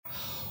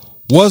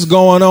What's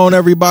going on,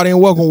 everybody, and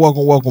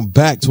welcome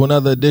back to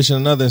another edition,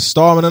 another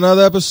installment,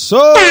 another episode.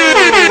 One more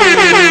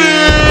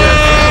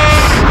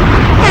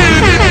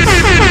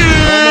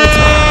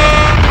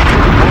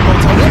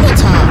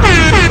time.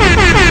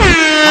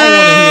 I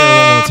want to hear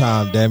it one more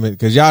time, damn it,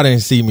 because y'all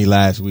didn't see me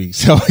last week.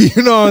 So,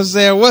 you know what I'm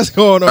saying? What's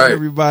going on,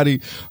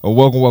 everybody?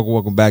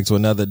 Welcome back to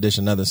another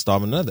edition, another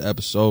installment, another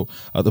episode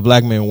of the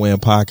Black Men Win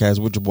podcast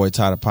with your boy,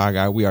 Ty the Pie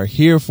Guy. We are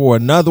here for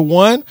another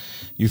one.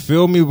 You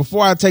feel me?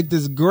 Before I take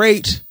this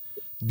great,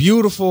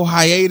 beautiful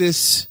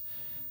hiatus,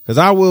 because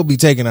I will be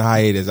taking a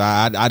hiatus.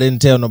 I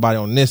didn't tell nobody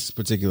on this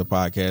particular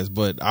podcast,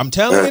 but I'm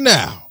telling you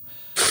now,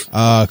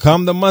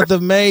 come the month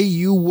of May,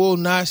 you will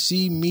not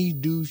see me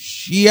do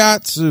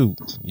shiatsu.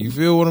 You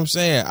feel what I'm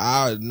saying?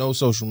 No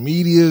social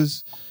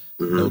medias,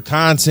 no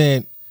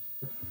content,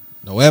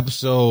 no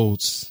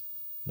episodes,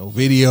 no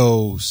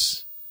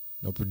videos,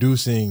 no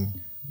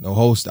producing, no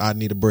host. I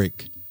need a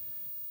break.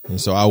 And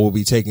so I will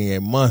be taking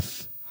a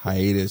month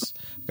hiatus.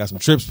 Got some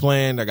trips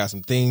planned. I got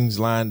some things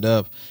lined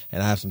up,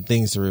 and I have some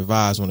things to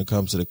revise when it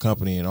comes to the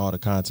company and all the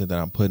content that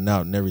I'm putting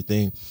out and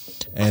everything.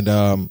 And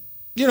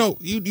you know,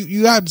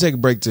 you have to take a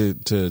break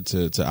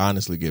to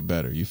honestly get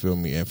better. You feel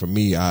me? And for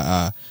me,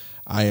 I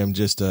am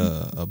just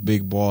a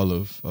big ball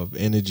of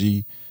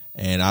energy,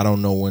 and I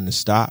don't know when to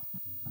stop.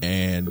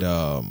 And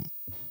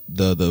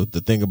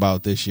the thing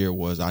about this year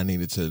was I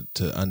needed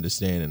to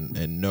understand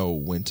and know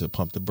when to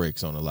pump the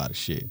brakes on a lot of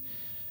shit,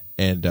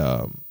 and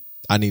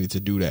I needed to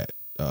do that.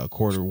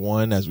 Quarter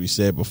one, as we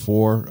said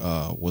before,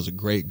 was a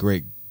great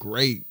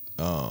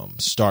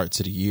start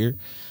to the year.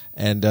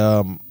 And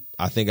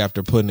I think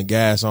after putting the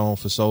gas on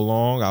for so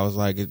long, I was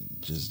like, it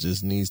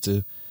just needs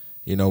to,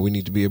 you know, we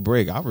need to be a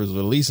break. I was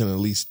releasing at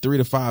least 3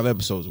 to 5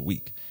 episodes a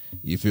week.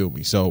 You feel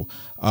me? So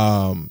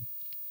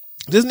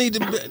just need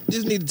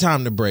the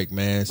time to break,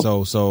 man. So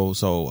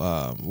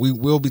we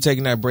will be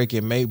taking that break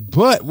in May,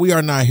 but we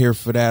are not here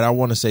for that. I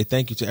want to say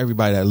thank you to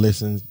everybody that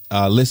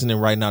listening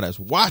right now, that's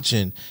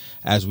watching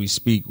as we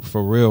speak.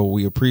 For real,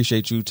 we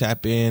appreciate you.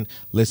 Tap in,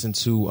 listen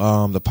to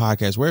the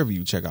podcast wherever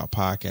you check out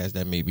podcasts.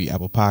 That may be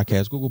Apple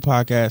Podcasts, Google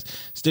Podcasts,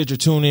 Stitcher,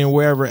 TuneIn,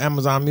 wherever,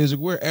 Amazon Music.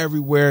 We're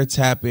everywhere.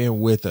 Tap in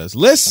with us.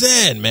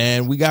 Listen,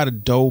 man, we got a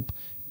dope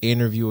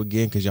interview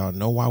again, because y'all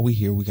know why we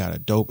here. We got a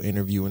dope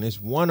interview, and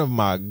it's one of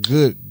my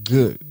good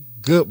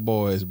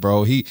boys,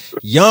 bro. He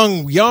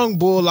young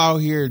bull out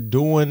here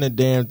doing the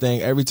damn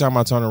thing. Every time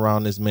I turn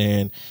around, this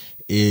man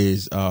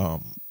is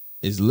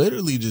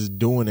literally just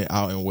doing it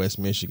out in West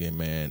Michigan,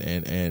 man.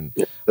 And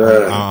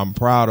I'm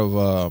proud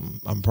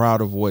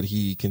of what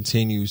he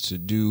continues to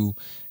do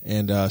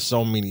in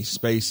so many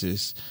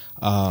spaces.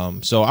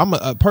 So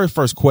I'm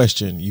first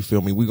question, you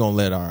feel me? We're gonna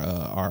let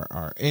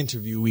our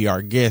interviewee,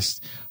 our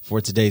guest for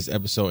today's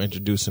episode,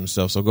 introduce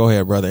himself. So go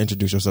ahead, brother,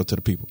 introduce yourself to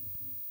the people.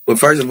 Well,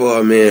 first of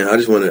all, man, I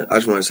just want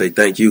to say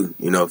thank you,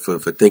 you know, for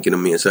thinking of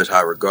me in such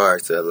high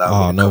regards to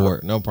allow me.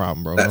 No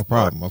problem, bro. No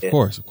problem. Of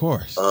course.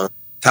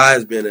 Ty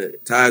has been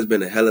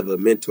a hell of a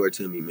mentor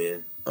to me,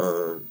 man.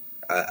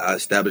 I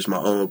established my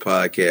own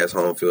podcast,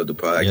 Home Field the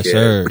Podcast. Yes,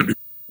 sir.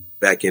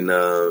 back in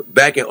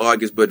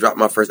August, but dropped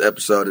my first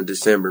episode in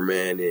December,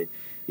 man. And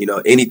you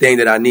know, anything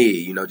that I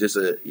need, you know,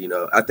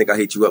 I think I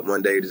hit you up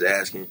one day just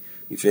asking,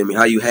 you feel me,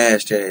 how you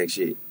hashtag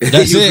shit.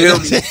 That's you it. Feel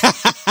me?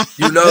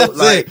 You know, that's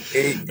like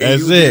it.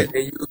 That's it.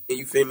 And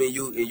you feel me,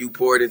 and you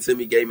poured into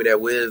me, gave me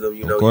that wisdom.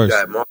 You know, you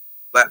got multiple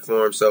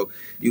platforms, so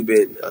you've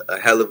been a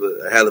hell of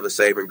a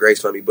saving grace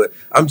for me. But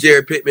I'm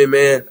Jared Pittman,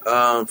 man,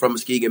 from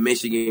Muskegon,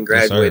 Michigan.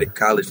 Graduated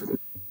college from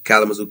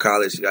Kalamazoo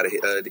College. Got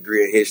a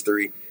degree in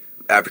history,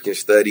 African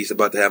studies.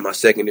 About to have my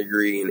second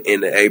degree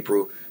in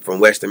April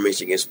from Western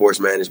Michigan Sports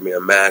Management,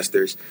 a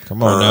master's.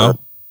 Come on now.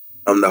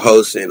 I'm the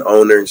host and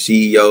owner and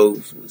CEO,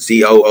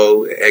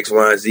 COO, X,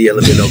 Y, and Z,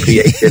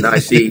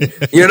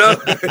 LMNOPHNIC, you know,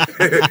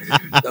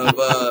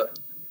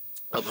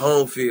 of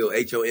Home Field,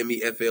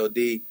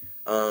 HOMEFLD,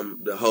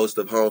 the host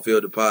of Home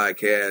Field, the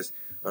podcast.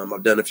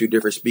 I've done a few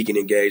different speaking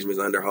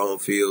engagements under Home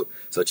Field.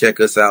 So check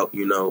us out,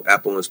 you know,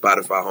 Apple and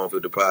Spotify, Home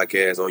Field, the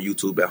podcast, on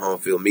YouTube at Home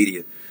Field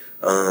Media.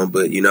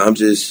 But, you know, I'm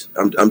just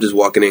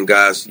walking in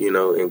God's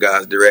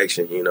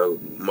direction, you know,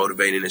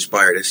 motivating and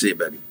inspired. That's it,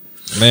 baby.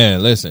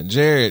 Man, listen,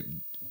 Jared.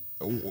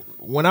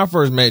 When I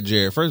first met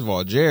Jared, first of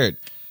all, Jared,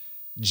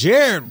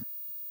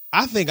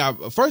 I think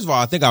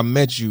I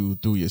met you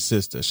through your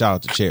sister. Shout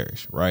out to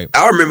Cherish, right?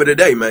 I remember the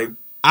day, man.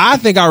 I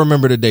think I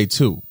remember the day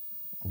too,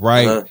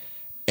 right? Uh-huh.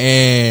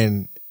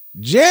 And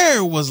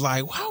Jared was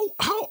like,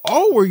 how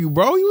old were you,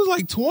 bro? He was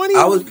like 20.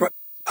 I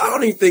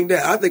don't even think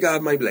that. I think I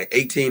might be like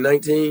 18,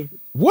 19.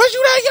 Was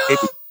you that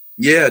young?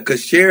 Yeah,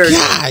 because Cherish.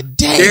 God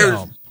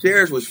damn.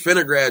 Cherish was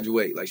finna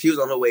graduate. Like, she was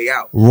on her way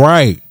out.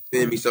 Right.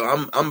 Me, so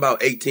I'm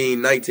about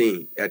 18,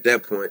 19 at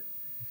that point.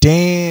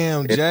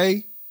 Damn,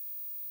 Jay.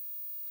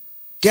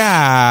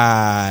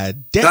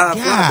 God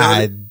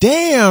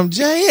damn,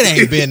 Jay. It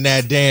ain't been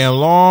that damn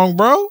long,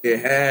 bro. It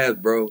has,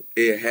 bro.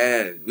 It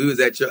has. We was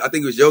at I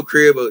think it was your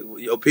crib or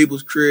your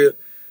people's crib.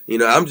 You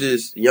know, I'm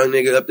just a young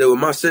nigga up there with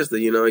my sister,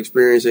 you know,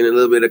 experiencing a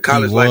little bit of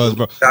college life.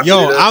 Bro.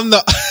 Yo, I'm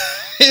the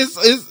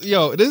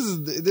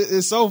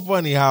It's so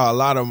funny how a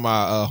lot of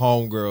my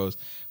homegirls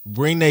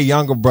bring their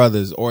younger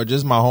brothers, or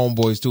just my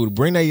homeboys too, to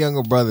bring their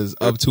younger brothers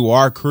up to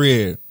our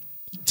crib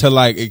to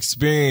like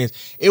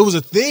experience. It was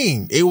a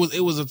thing. It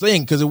was a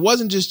thing because it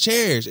wasn't just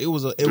chairs. It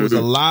was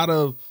a lot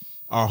of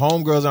our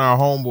homegirls and our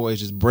homeboys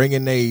just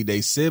bringing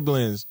they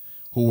siblings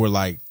who were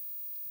like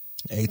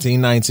 18,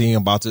 19,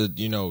 about to,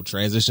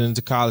 transition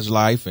into college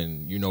life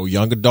and,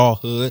 young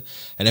adulthood.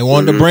 And they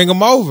wanted to bring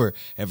them over.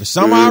 And for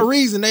some odd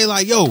reason, they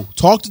like, yo,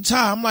 talk to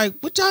Ty. I'm like,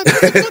 what y'all want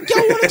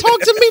to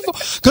talk to me for?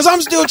 Because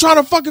I'm still trying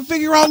to fucking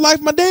figure out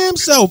life my damn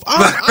self.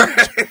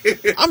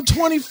 I'm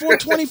 24,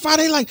 25.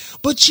 They like,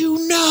 but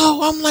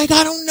I'm like,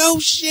 I don't know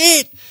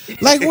shit.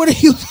 Like, what are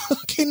you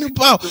talking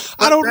about?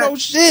 I don't know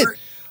shit.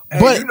 Hey,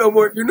 but you know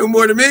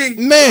more than me,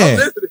 man.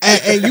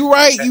 And you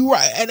right.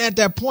 And at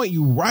that point,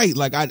 you right.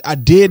 Like I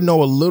did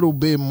know a little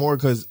bit more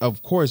because,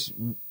 of course,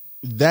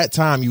 that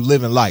time you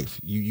live in life.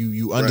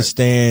 You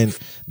understand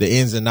the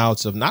ins and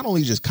outs of not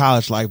only just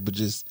college life, but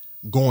just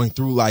going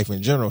through life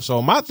in general.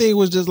 So my thing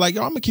was just like,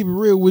 yo, I'm gonna keep it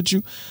real with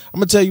you. I'm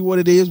gonna tell you what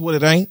it is, what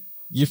it ain't.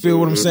 You feel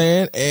what I'm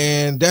saying?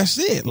 And that's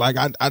it. Like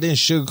I didn't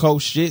sugarcoat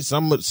shit.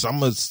 Some of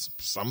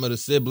the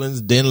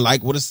siblings didn't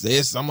like what it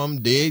said. Some of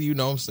them did, you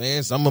know what I'm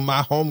saying? Some of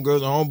my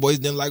homegirls and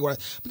homeboys didn't like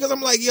because I'm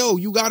like, yo,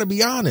 you got to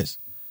be honest.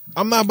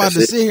 I'm not about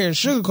to sit here and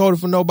sugarcoat it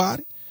for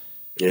nobody.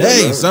 Yeah,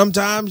 hey,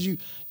 sometimes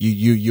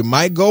you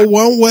might go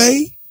one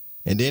way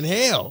and then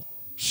hell,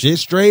 shit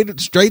straight to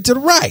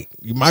the right.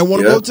 You might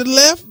want to go to the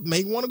left,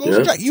 may want to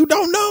go straight. You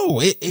don't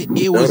know.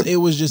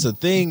 It was just a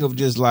thing of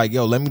just like,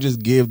 yo, let me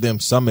just give them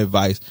some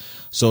advice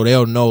so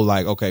they'll know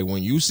like, okay,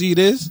 when you see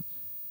this,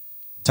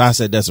 Ty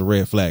said that's a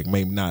red flag.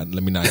 Maybe not.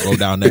 Let me not go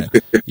down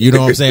that. You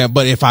know what I'm saying?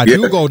 But if I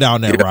do go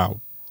down that route,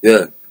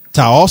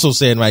 Ty also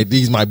said, right,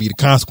 these might be the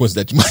consequence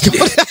that you might go.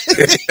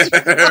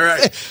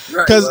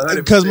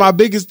 Because my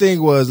biggest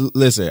thing was,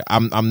 listen,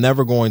 I'm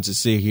never going to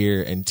sit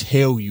here and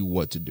tell you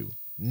what to do.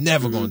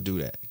 Never going to do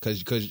that.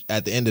 Because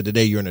at the end of the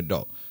day, you're an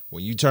adult.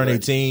 When you turn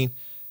 18,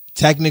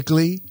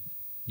 technically,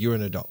 you're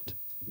an adult.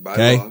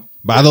 By law.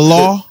 By the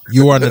law,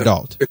 you are an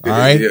adult. All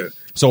right.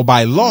 So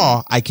by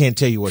law, I can't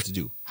tell you what to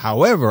do.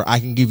 However, I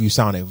can give you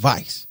sound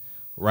advice,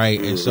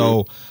 right? And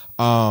so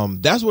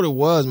that's what it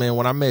was, man.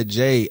 When I met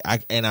Jay, I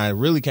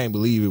really can't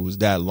believe it was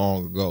that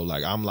long ago.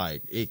 Like I'm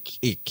like,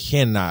 it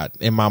cannot.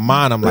 In my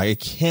mind, I'm like,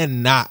 it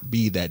cannot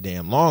be that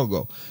damn long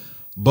ago.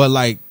 But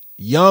like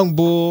young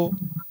bull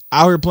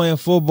out here playing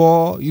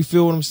football, you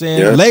feel what I'm saying?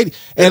 Yeah. Lady,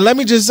 and let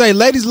me just say,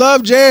 ladies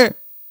love Jared.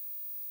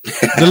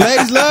 The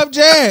ladies love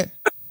Jared.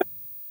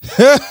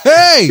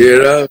 Hey,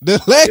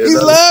 the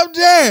ladies love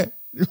Jared.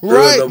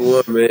 Right, number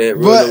one, man.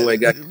 Number one,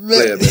 got to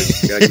play, man.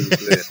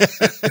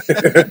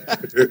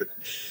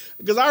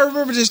 Because I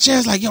remember this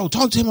Cherish like, yo,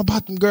 talk to him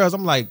about them girls.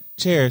 I'm like,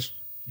 Cherish,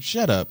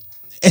 shut up.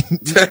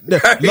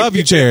 Love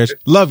you, Cherish,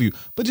 love you,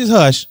 but just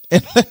hush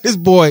and let this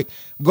boy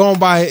go on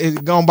by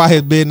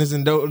his business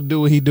and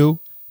do what he do.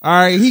 All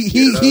right,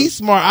 he's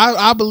smart.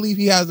 I believe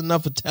he has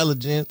enough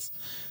intelligence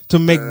to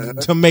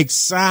make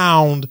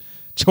sound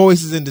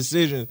choices and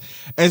decisions.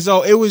 And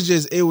so it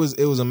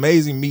was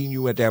amazing meeting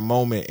you at that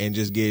moment and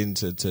just getting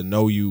to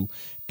know you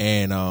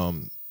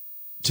and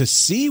to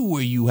see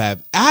where you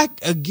have I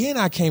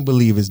can't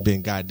believe it's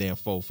been goddamn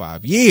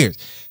 4-5 years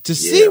to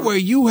see where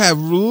you have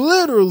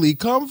literally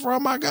come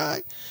from, my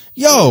guy.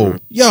 Yo.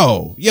 Hand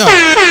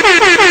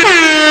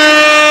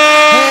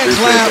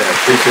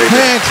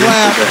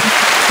clap.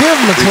 Give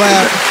him a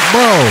clap,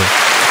 bro.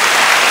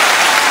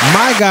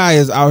 My guy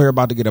is out here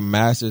about to get a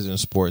master's in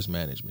sports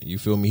management. You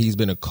feel me? He's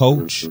been a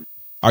coach.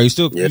 Are you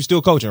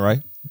still coaching,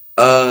 right?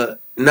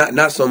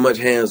 Not so much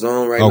hands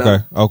on right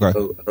now. Okay.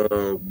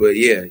 But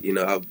yeah,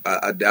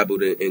 I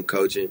dabbled in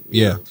coaching.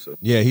 Yeah,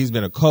 he's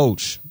been a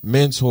coach,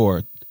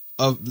 mentor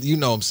of, you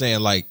know what I'm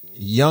saying, like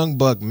young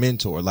buck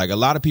mentor. Like a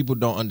lot of people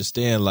don't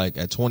understand, like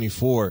at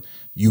 24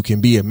 you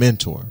can be a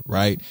mentor,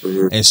 right?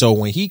 And so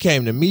when he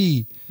came to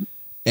me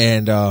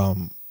and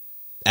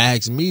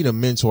asked me to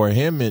mentor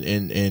him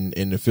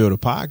in the field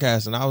of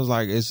podcasting, I was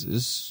like,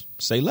 it's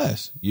say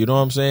less. You know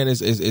what I'm saying?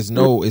 It's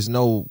no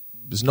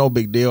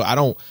big deal. I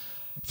don't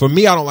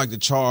like to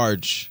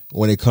charge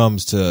when it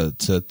comes to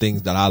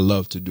things that I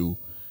love to do.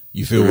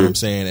 You feel what I'm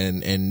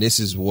saying? And this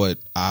is what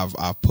I've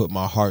put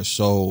my heart,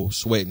 soul,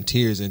 sweat, and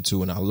tears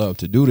into, and I love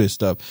to do this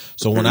stuff.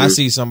 So when I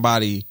see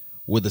somebody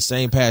with the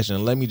same passion,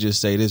 and let me just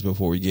say this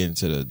before we get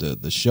into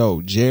the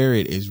show,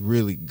 Jared is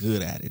really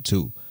good at it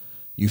too.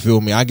 You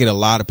feel me? I get a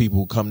lot of people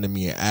who come to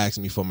me and ask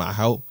me for my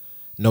help,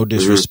 no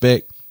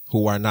disrespect,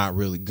 who are not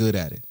really good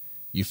at it.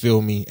 You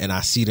feel me? And I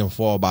see them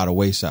fall by the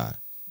wayside.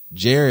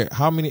 Jared,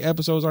 how many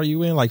episodes are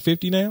you in? Like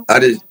 50 now? I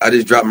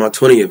just dropped my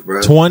 20th, bro.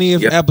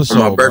 20th episode,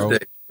 for my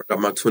birthday. I got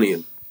my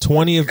 20th.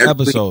 20th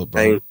episode,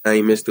 bro. I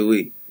ain't missed a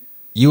week.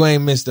 You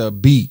ain't missed a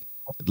beat.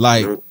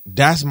 Like,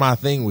 that's my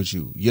thing with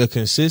you. Your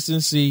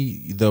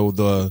consistency,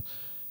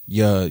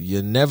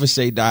 your never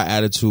say die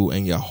attitude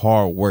and your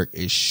hard work,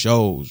 it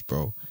shows,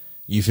 bro.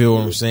 You feel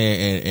what I'm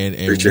saying? And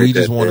we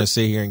just want to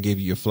sit here and give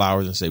you your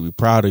flowers and say we're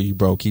proud of you,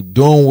 bro. Keep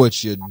doing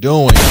what you're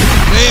doing.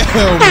 You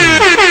feel me?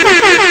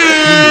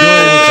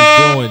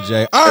 doing,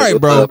 Jay. All right,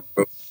 bro. Love,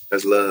 bro.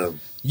 That's love.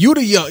 You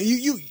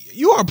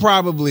are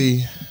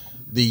probably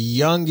the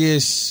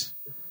youngest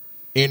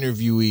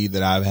interviewee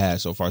that I've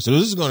had so far. So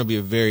this is going to be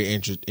a very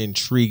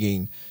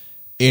intriguing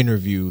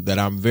interview that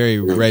I'm very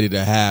ready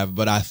to have.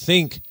 But I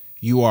think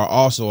you are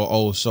also an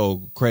old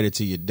soul. Credit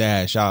to your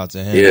dad. Shout out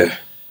to him.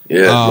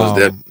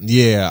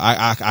 Yeah.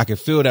 I can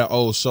feel that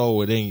old soul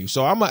within you.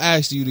 So I'm gonna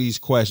ask you these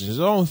questions. There's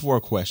only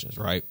 4 questions,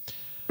 right?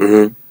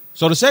 Mm-hmm.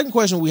 So the second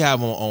question we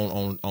have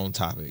on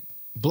topic: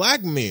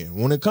 Black men.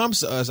 When it comes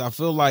to us, I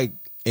feel like,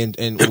 and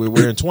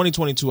we're in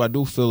 2022. I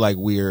do feel like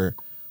we're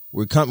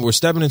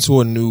stepping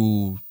into a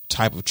new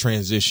type of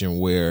transition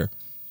where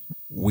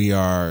we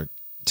are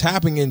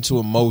tapping into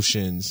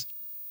emotions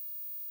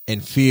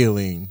and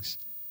feelings,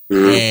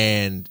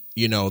 and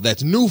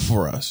that's new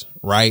for us,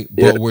 right?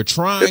 But we're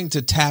trying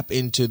to tap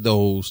into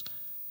those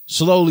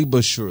slowly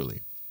but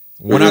surely.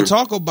 When I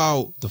talk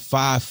about the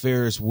 5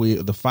 Ferris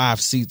wheel, the 5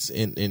 seats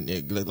in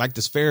like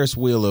this Ferris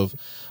wheel of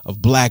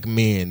black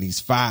men, these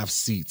 5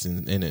 seats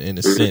in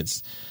a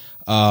sense,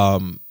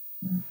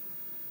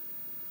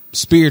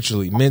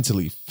 spiritually,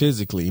 mentally,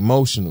 physically,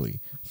 emotionally,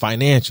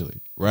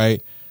 financially,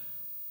 right?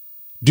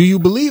 Do you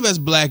believe as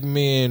black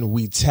men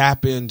we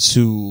tap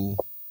into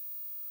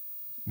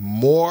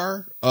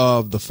more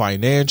of the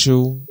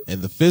financial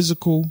and the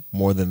physical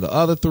more than the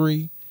other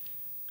 3?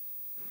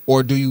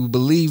 Or do you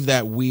believe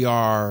that we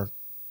are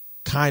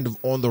kind of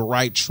on the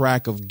right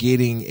track of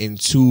getting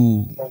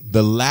into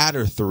the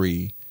latter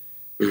 3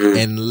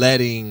 and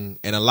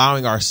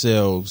allowing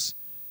ourselves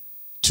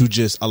to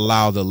just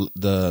allow the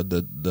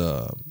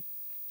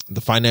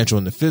financial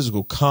and the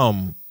physical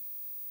come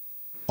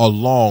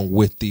along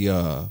with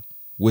the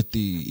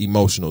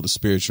emotional, the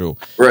spiritual,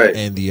 right,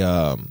 and the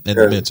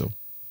mental?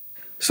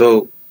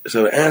 So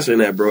answering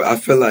that, bro, I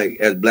feel like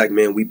as black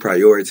men we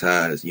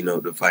prioritize,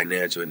 the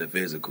financial and the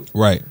physical.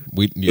 Right.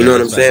 You know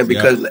what I'm saying?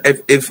 Because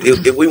if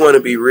we want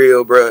to be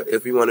real, bro,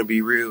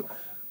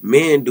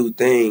 men do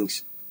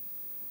things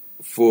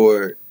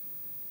for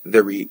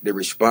the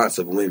response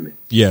of women.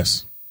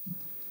 Yes.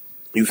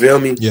 You feel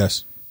me?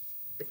 Yes.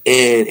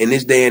 And in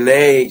this day and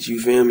age, you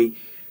feel me?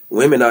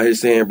 Women out here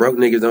saying broke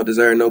niggas don't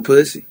deserve no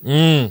pussy.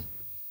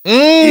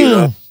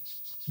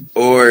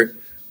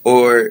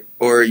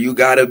 Or you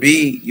gotta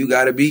be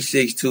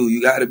 6'2",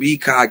 you gotta be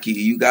cocky,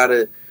 you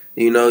gotta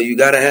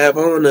have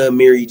on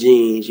Mary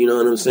jeans, you know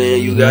what I'm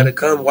saying? You gotta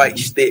come white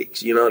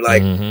sticks,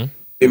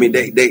 I mean,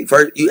 they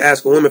first, you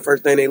ask a woman,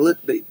 first thing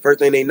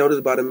they notice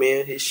about a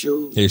man, his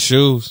shoes.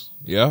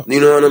 Yeah. You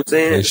know what I'm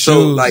saying? His so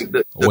shoes. like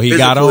the what he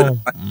got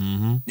on.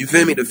 You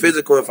feel me? The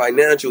physical and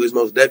financial is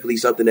most definitely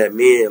something that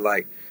men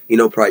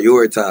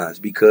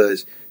prioritize,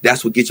 because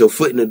that's what gets your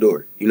foot in the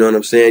door. You know what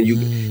I'm saying?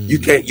 You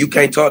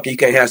can't talk, you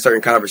can't have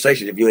certain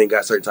conversations if you ain't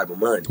got certain type of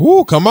money.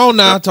 Ooh, come on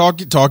now, talk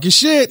your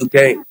shit.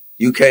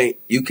 You can't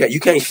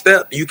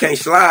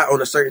slide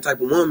on a certain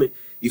type of woman.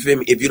 You feel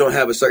me? If you don't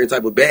have a certain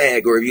type of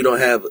bag, or if you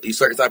don't have a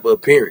certain type of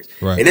appearance.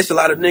 Right. And it's a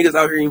lot of niggas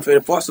out here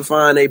even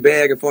falsifying their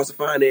bag and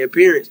falsifying their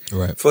appearance,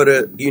 right, for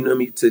the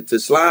to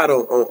slide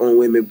on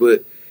women.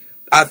 But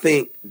I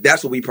think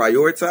that's what we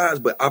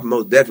prioritize. But I'm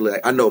most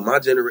definitely, I know my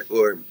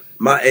or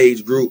my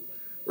age group,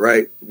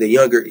 right? The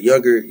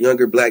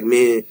younger black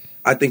men,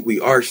 I think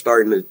we are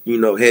starting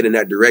to, head in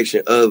that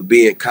direction of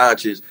being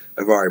conscious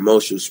of our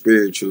emotional,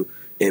 spiritual,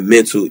 and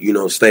mental,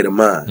 state of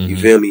mind. You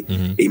feel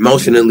me?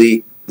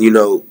 Emotionally,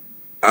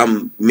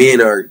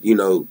 men are,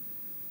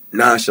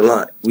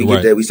 nonchalant. We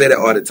get that. We say that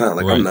all the time.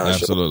 Like, I'm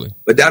nonchalant. Absolutely.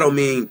 But that don't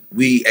mean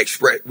we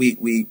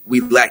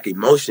lack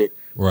emotion.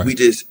 Right. We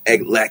just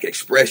lack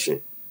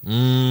expression. Say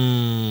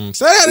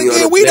that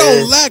again. We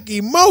don't lack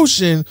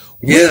emotion.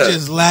 We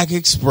just lack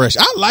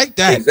expression. I like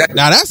that. Exactly.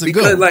 Now that's a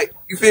good one. Like,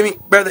 you feel me,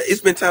 brother? It's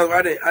been times where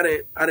I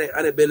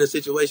didn't been in a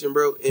situation,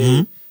 bro,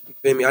 and you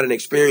feel me, I didn't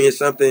experience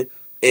something,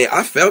 and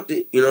I felt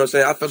it. You know what I'm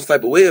saying? I felt some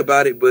type of way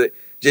about it, but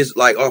just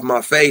like off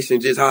my face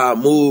and just how I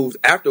moved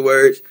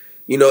afterwards,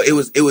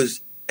 it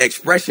was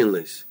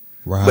expressionless.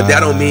 Right. But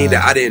that don't mean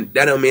that I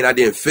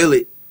didn't feel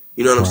it.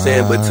 You know what I'm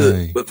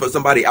saying? But for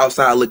somebody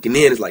outside looking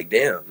in, it's like,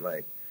 damn,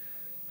 like,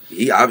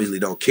 he obviously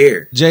don't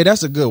care. Jay,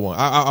 that's a good one.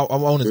 I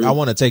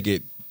want to take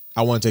it.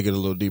 I want to take it a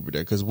little deeper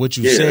there, because what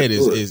you said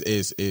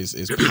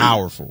is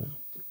powerful,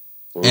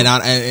 and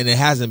it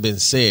hasn't been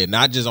said,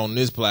 not just on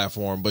this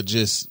platform, but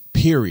just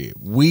period.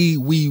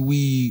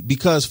 We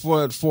because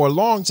for a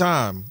long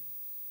time,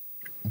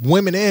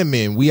 women and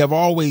men, we have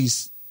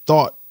always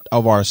thought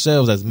of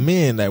ourselves as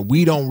men that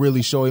we don't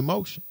really show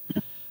emotion,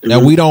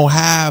 that we don't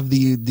have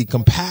the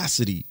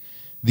capacity,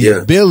 the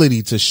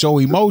ability to show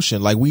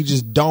emotion. Like we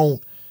just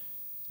don't,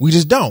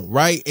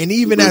 right? And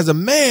even as a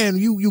man,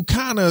 you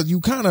kind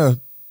of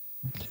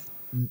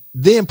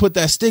then put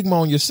that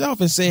stigma on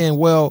yourself and saying,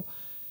 well,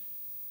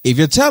 if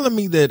you're telling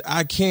me that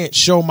I can't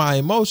show my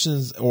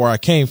emotions or I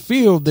can't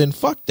feel, then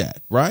fuck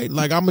that, right?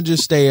 Like I'm gonna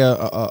just stay a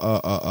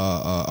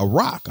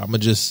rock. I'm gonna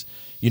just,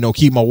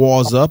 keep my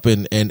walls up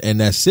and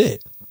that's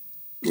it.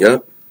 Yeah.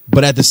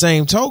 But at the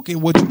same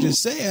token, what you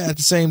just said, at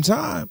the same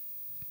time,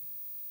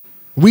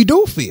 we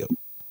do feel.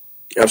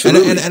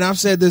 Absolutely. And I've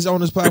said this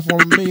on this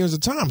platform millions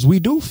of times. We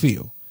do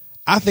feel.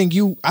 I think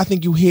you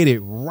hit it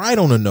right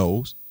on the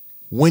nose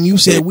when you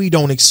said we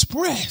don't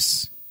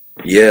express.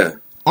 Yeah.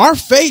 Our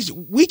face,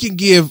 we can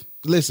give.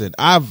 Listen,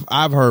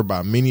 I've heard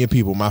by many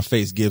people my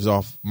face gives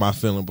off my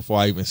feeling before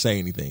I even say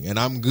anything, and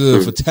I'm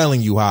good for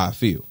telling you how I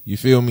feel. You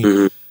feel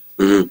me?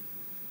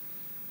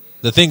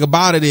 The thing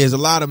about it is, a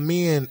lot of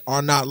men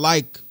are not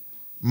like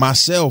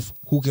myself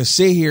who can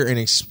sit here and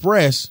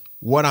express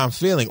what I'm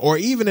feeling, or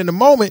even in the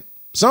moment.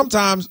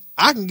 Sometimes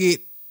I can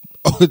get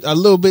a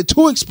little bit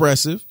too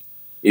expressive.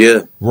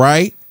 Yeah.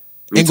 Right?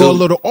 Me and too. go a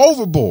little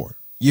overboard.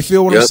 You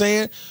feel what I'm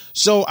saying?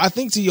 So I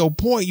think to your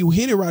point, you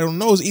hit it right on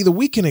the nose. Either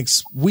we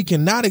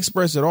cannot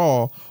express at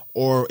all,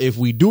 or if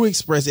we do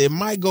express it, it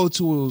might go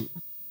to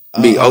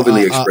be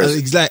overly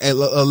expressive. A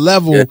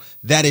level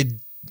that it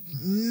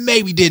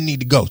maybe didn't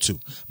need to go to,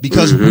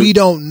 because we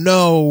don't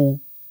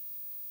know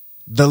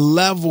the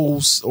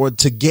levels, or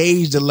to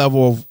gauge the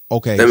level of,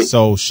 okay,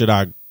 so should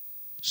I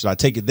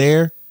take it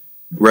there?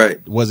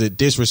 Right. Was it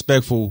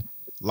disrespectful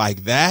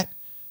like that?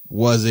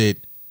 Was it,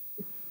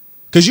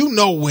 because you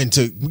know when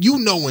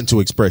to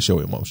express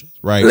your emotions,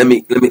 right?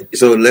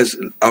 So let's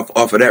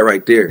off of that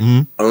right there.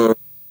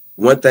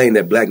 One thing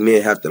that black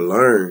men have to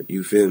learn,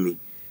 you feel me,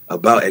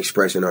 about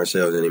expressing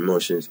ourselves and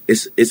emotions,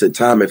 it's a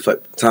time and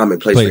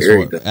place for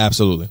everything.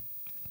 Absolutely.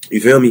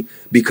 You feel me?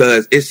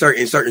 Because it's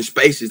certain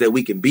spaces that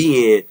we can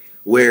be in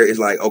where it's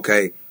like,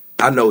 okay,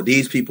 I know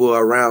these people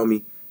are around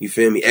me. You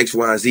feel me? X,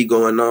 Y, and Z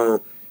going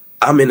on.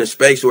 I'm in a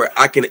space where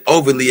I can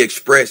overly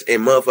express,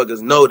 and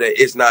motherfuckers know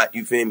that it's not,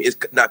 you feel me, it's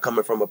not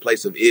coming from a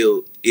place of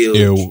ill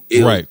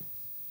right,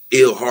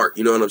 ill heart.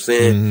 You know what I'm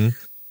saying?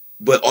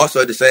 But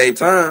also at the same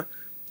time,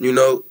 you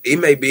know, it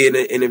may be in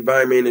an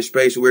environment, in a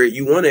space where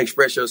you want to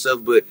express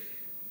yourself, but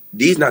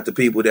these not the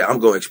people that I'm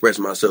going to express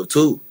myself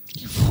to.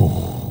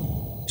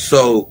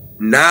 So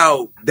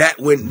now that's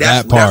where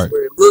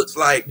it looks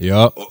like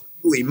you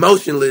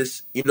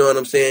emotionless. You know what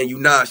I'm saying? You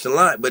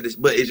nonchalant, but it's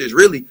just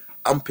really,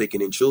 I'm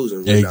picking and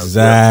choosing.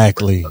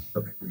 Exactly.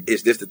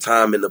 It's just the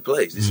time and the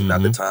place. This is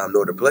not the time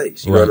nor the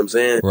place. You know what I'm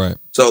saying? Right.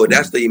 So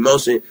that's the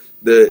emotion,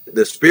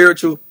 the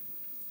spiritual.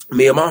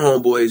 Me and my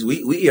homeboys,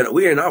 we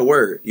in our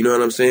word. You know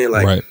what I'm saying?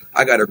 Like,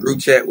 I got a group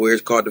chat where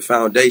it's called The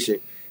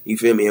Foundation. You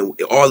feel me? And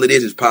all it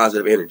is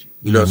positive energy.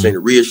 You know what I'm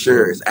saying?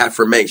 Reassurance,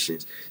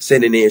 affirmations,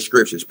 sending in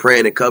scriptures,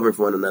 praying and covering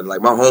for one another.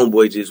 Like, my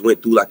homeboy just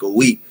went through like a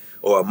week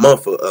or a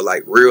month of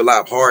like real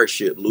life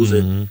hardship,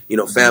 losing,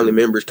 family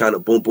members, kind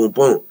of boom, boom,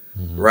 boom.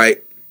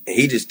 Right? And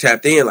he just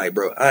tapped in like,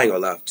 bro, I ain't gonna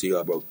lie to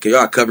y'all, bro. Can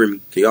y'all cover me?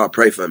 Can y'all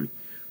pray for me?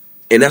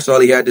 And that's all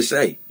he had to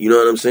say. You know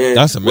what I'm saying?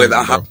 That's amazing, whether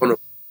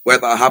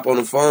I hop on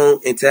the phone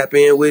and tap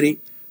in with him,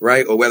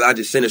 right? Or whether I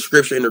just send a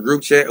scripture in the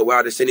group chat, or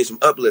whether I just send him some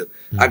uplift.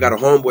 I got a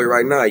homeboy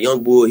right now, a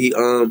young boy, he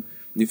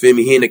you feel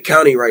me, he in the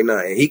county right now,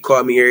 and he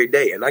called me every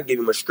day, and I give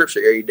him a scripture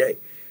every day.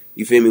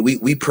 You feel me?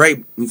 We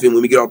pray, you feel me,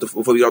 when we get off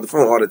before we get off the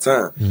phone all the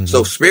time.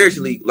 So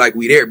spiritually, like,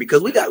 we there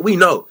because we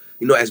know,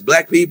 as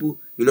black people,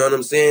 you know what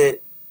I'm saying?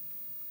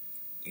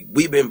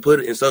 We've been put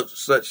in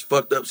such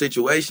fucked up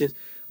situations,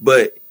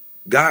 but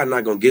God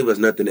not gonna give us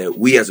nothing that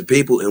we as a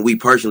people and we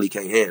personally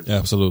can't handle.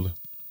 Absolutely.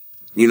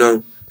 You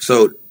know,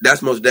 so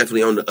that's most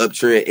definitely on the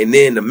uptrend. And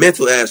then the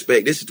mental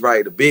aspect, this is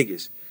probably the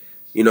biggest.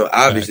 You know,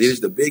 obviously, this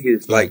is the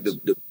biggest, like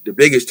the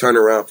biggest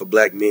turnaround for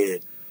black men,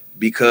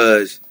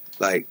 because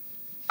like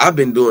I've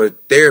been doing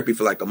therapy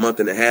for like a month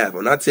and a half.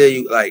 When I tell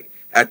you, like,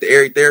 after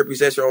every therapy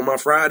session on my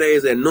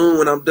Fridays at noon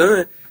when I'm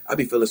done, I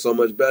be feeling so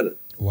much better.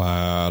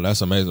 Wow,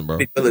 that's amazing, bro. I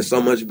be feeling so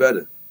much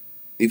better.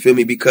 You feel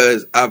me?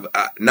 Because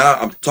now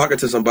I'm talking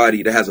to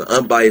somebody that has an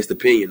unbiased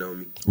opinion on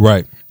me.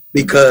 Right.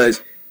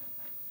 Because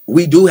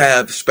we do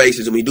have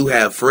spaces and we do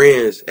have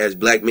friends as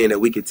black men that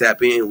we can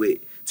tap in with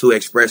to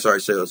express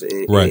ourselves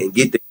and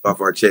get things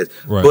off our chest.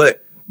 Right.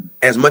 But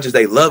as much as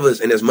they love us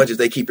and as much as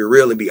they keep it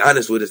real and be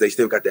honest with us, they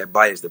still got that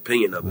biased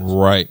opinion of us.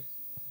 Right.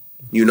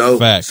 You know?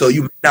 Facts. So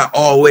you may not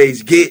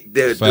always get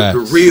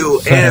the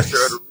real answer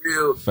or the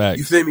real, Facts.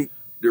 You feel me?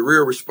 The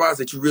real response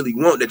that you really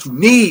want, that you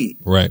need.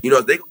 Right. You know,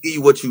 if they gonna give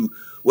you what you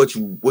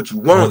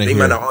want, they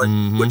might not always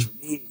give you what you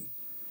need.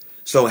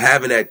 So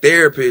having that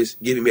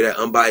therapist giving me that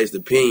unbiased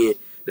opinion,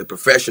 the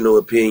professional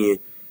opinion,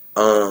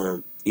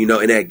 you know,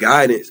 and that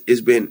guidance,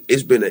 it's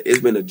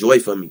been a joy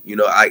for me. You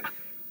know,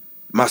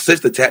 my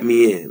sister tapped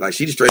me in. Like,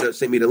 she just straight up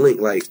sent me the link.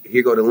 Like,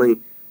 here go the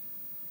link.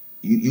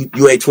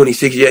 You ain't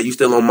 26 yet. You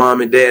still on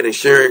mom and dad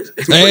insurance.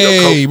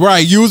 Hey,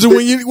 right. Use it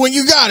when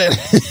you got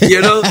it.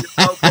 You know,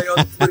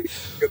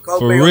 your copay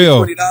for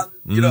real. $20.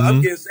 You know,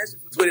 I'm getting sessions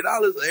for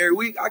 $20 every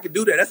week. I can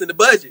do that. That's in the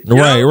budget.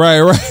 Right.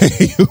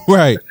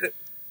 Right.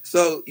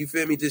 So you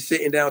feel me? Just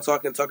sitting down,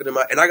 talking to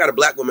my, and I got a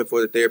black woman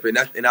for the therapy,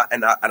 and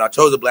I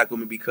chose a black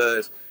woman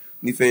because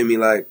you feel me?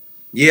 Like,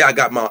 yeah,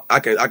 I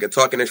can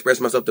talk and express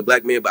myself to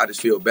black men, but I just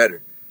feel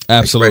better.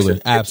 Absolutely.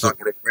 Talking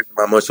and expressing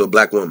my emotion to a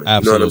black woman.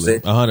 Absolutely.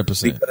 You know what I'm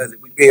saying? 100%. Because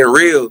if we being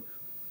real,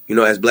 you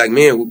know, as black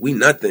men, we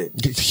nothing.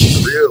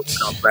 Real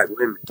without black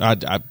women.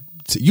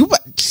 You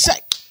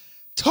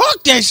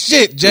talk that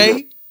shit,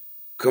 Jay.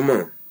 Come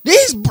on.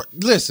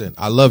 Listen,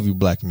 I love you,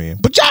 black men,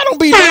 but y'all don't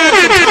be.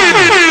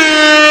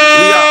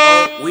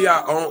 We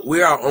are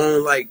our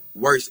own like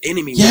worst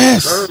enemy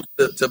yes. when it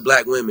comes to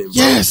black women. Bro.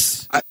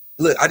 Yes. I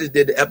just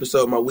did the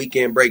episode, my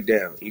weekend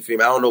breakdown. You feel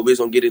me? I don't know if we're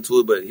gonna get into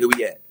it, but here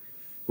we at.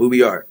 Who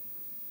we are.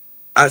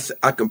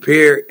 I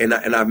compare and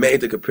I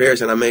made the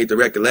comparison. I made the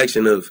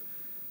recollection of,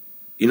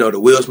 the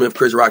Will Smith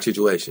Chris Rock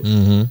situation.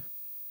 Mm-hmm.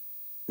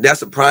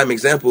 That's a prime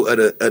example of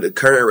the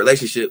current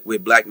relationship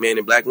with black men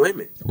and black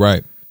women.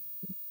 Right.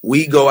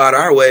 We go out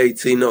our way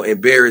to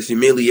embarrass,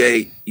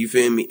 humiliate, you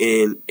feel me,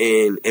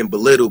 and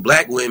belittle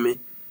black women,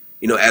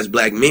 as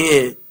black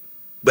men.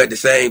 But at the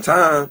same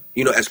time,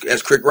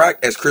 as Chris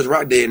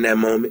Rock did in that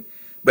moment.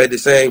 But at the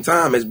same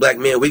time, as black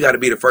men, we got to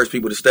be the first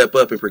people to step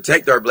up and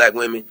protect our black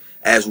women,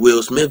 as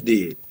Will Smith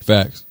did.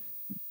 Facts.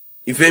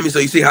 You feel me? So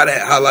you see how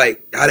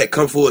that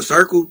come full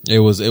circle? It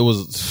was.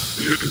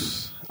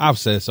 I've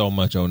said so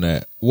much on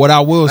that. What I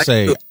will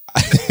say,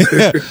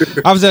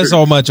 I've said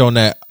so much on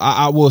that.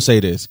 I will say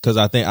this because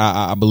I think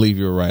I believe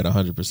you're right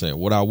 100%.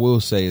 What I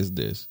will say is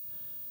this: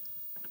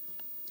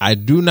 I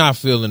do not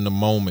feel in the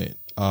moment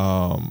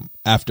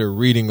after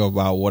reading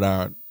about what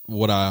I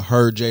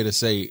heard Jada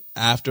say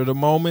after the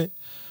moment.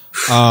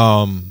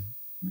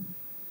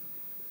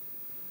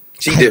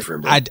 She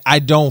different, bro. I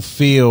don't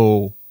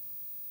feel.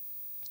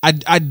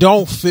 I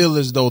don't feel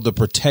as though the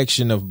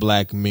protection of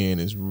black men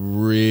is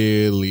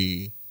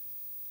really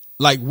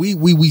like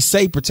we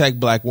say protect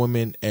black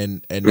women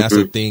and that's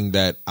a thing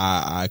that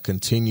I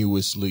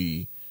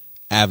continuously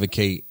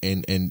advocate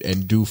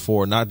and do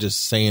for, not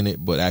just saying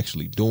it but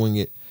actually doing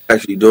it.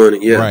 Actually doing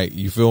it, yeah. Right,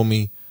 you feel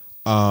me?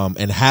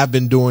 And have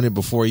been doing it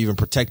before even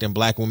protecting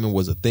black women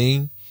was a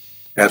thing.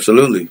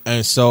 Absolutely.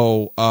 And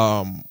so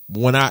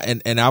when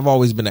I've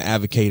always been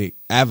an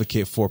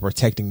advocate for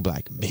protecting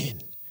black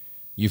men.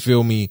 You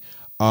feel me?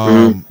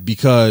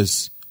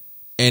 Because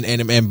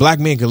and black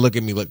men can look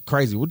at me like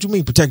crazy. What you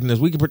mean protecting us?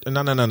 We can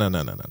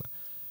no.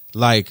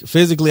 Like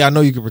physically, I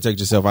know you can protect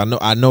yourself.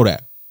 I know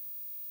that.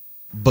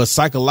 But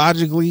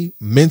psychologically,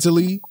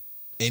 mentally,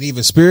 and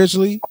even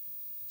spiritually,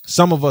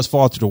 some of us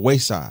fall to the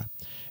wayside,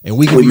 and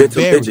we can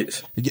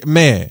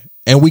be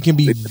and we can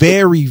be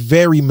very,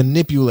 very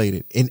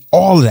manipulated in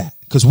all of that.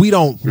 Because we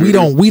don't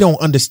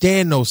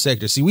understand those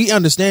sectors. See, we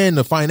understand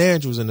the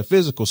financials and the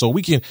physical, so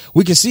we can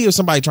see if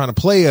somebody trying to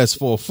play us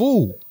for a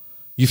fool.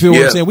 You feel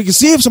what I'm saying? We can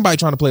see if somebody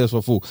trying to play us for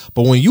a fool.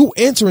 But when you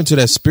enter into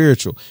that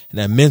spiritual and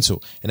that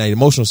mental and that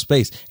emotional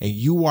space, and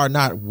you are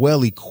not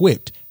well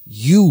equipped,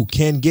 you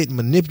can get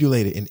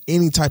manipulated in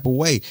any type of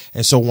way.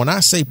 And so when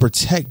I say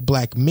protect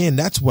black men,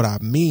 that's what I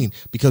mean.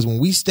 Because when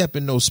we step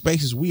in those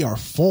spaces, we are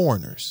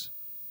foreigners.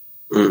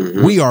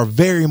 Mm-hmm. We are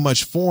very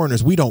much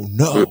foreigners. We don't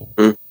know.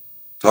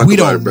 Mm-hmm. We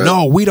don't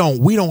know. We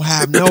don't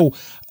have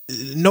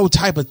no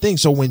type of thing.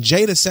 So when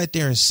Jada sat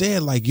there and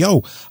said like,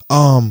 yo,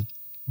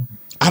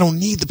 I don't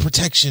need the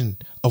protection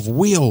of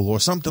Will or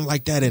something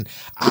like that. And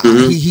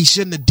he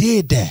shouldn't have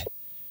did that.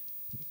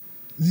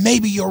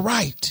 Maybe you're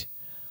right.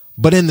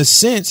 But in the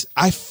sense,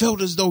 I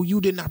felt as though you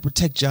did not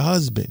protect your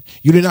husband.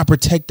 You did not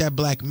protect that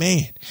black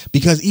man.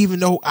 Because even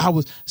though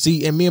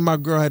and me and my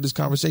girl had this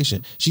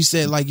conversation. She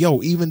said like,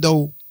 yo, even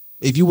though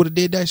if you would have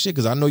did that shit,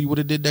 because I know you would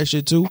have did that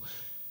shit too.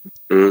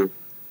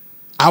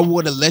 I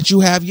would have let you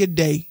have your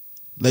day,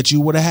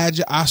 you would have had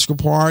your Oscar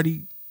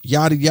party,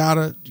 yada,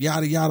 yada,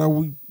 yada, yada.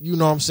 We, you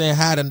know what I'm saying,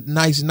 had a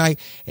nice night.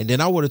 And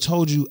then I would have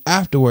told you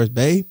afterwards,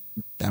 babe,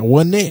 that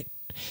wasn't it.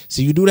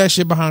 See, you do that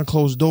shit behind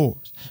closed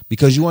doors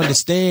because you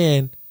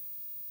understand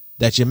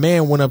that your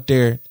man went up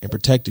there and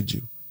protected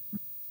you.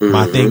 Mm-hmm.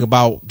 My thing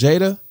about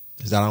Jada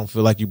is that I don't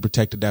feel like you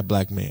protected that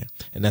black man.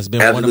 And that's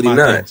been one of my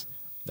things.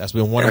 That's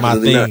been one of my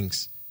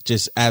things,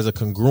 just as a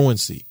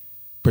congruency.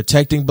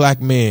 Protecting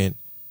black men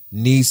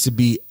needs to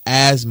be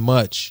as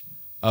much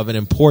of an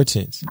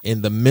importance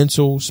in the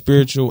mental,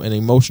 spiritual, and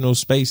emotional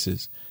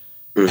spaces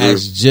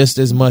as just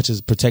as much as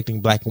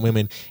protecting black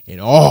women in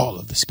all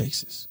of the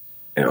spaces.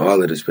 In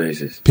all of the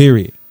spaces.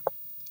 Period.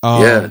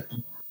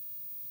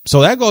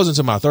 So that goes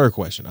into my third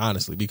question,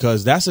 honestly,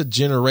 because that's a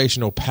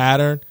generational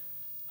pattern.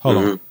 Hold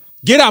on.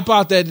 Get up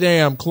out that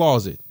damn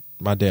closet.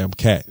 My damn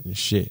cat and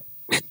shit.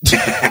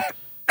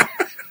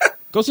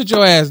 Go sit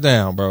your ass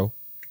down, bro.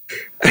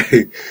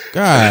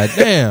 God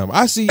damn.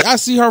 I see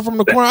her from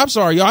the corner. I'm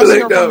sorry, y'all. I see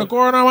her from the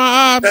corner of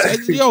my eye.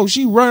 Yo,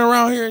 she running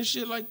around here and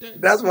shit like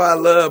that. That's why I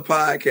love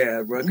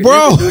podcasts, bro.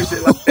 Bro. You can do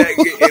shit like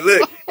that and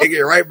look, it get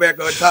right back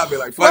on top of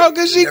like, fuck. Bro,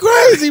 cause she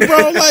crazy,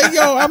 bro. Like,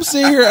 yo, I'm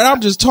sitting here and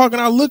I'm just talking.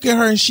 I look at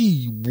her and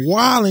she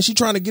wild and she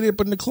trying to get up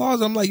in the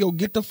closet. I'm like, yo,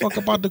 get the fuck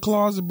up out the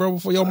closet, bro,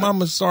 before your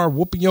mama start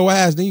whooping your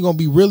ass. Then you're gonna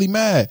be really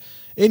mad.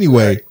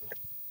 Anyway. Right.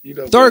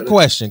 Third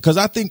question, because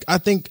I think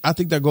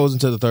that goes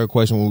into the third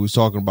question when we was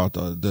talking about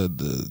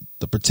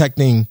the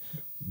protecting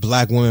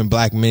black women,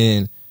 black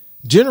men,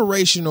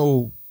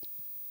 generational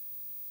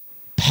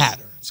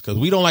patterns. Because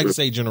we don't like to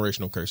say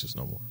generational curses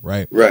no more,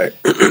 right? Right.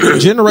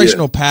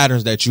 Generational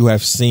patterns that you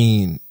have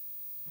seen,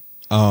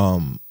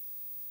 over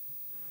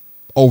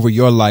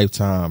your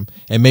lifetime,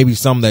 and maybe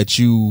some that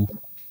you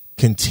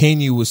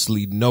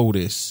continuously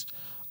notice,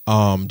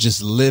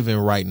 just living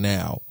right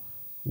now,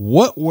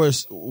 what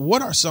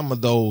are some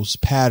of those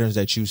patterns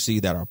that you see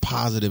that are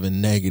positive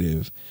and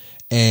negative,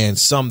 and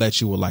some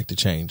that you would like to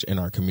change in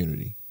our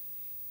community?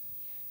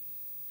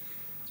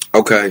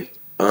 Okay.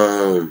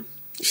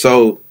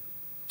 So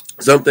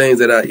some things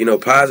that I,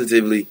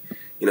 positively,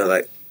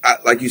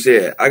 like you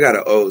said, I got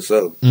an old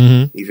soul.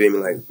 Mm-hmm. You feel me?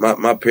 Like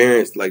my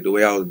parents, like the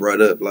way I was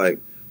brought up, like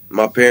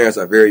my parents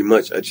are very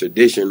much a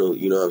traditional,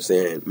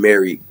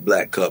 married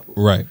black couple.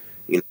 Right.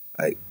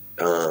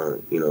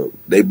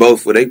 They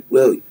both,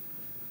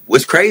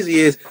 what's crazy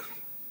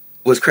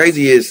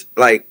is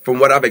like from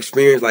what I've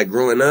experienced, like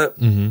growing up,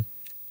 mm-hmm.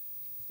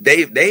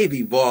 they've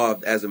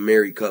evolved as a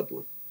married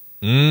couple.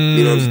 Mm,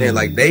 You know what I'm saying?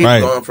 Like they've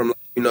gone from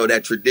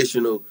that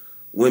traditional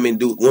women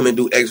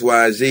do X,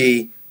 Y,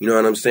 Z. You know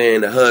what I'm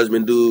saying? The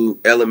husband do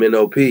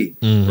LMNOP,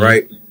 mm-hmm.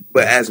 right?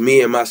 But as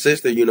me and my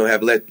sister,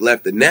 have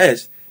left the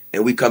nest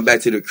and we come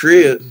back to the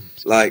crib,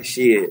 like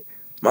shit.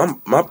 My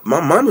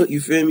mama,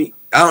 you feel me?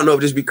 I don't know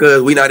if just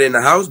because we not in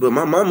the house, but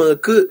my mama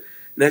cook.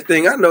 Next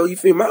thing I know, you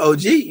feel my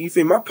OG, you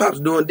feel my pops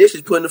doing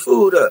dishes, putting the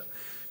food up.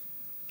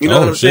 You know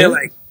what I'm saying?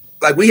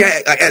 Like we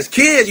had, like as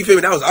kids, you feel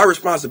me? That was our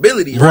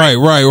responsibility, right?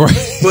 Right.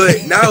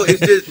 But now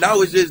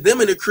it's just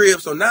them in the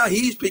crib. So now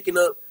he's picking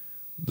up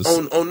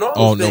on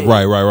those things.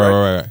 Right.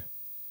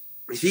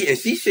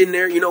 She's sitting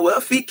there, with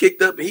her feet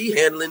kicked up, and he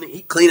handling it.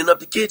 He cleaning up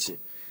the kitchen.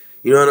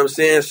 You know what I'm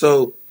saying?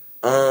 So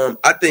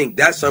I think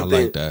that's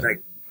something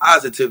like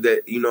positive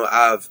that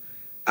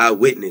I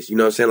witnessed. You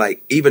know what I'm saying?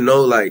 Like even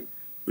though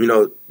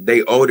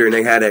they older and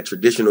they had that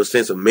traditional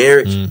sense of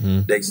marriage,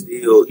 mm-hmm. they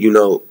still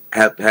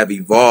have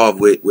evolved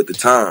with the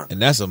time.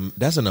 And that's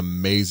an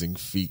amazing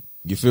feat.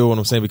 You feel what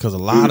I'm saying? Because a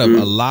lot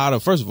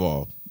of first of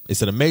all,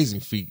 it's an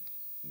amazing feat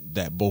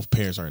that both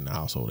parents are in the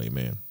household.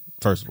 Amen.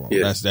 First of all,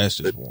 that's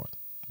just one,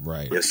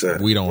 right? Yes, sir.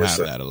 We don't have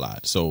that a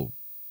lot, so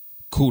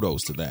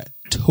kudos to that.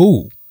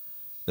 Two,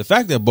 the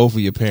fact that both of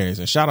your parents,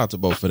 and shout out to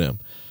both of them,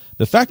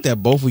 the fact that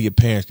both of your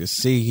parents could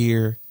sit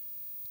here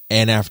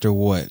and after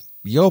what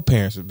your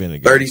parents have been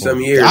together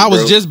 30-something years. I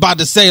was just about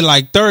to say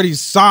like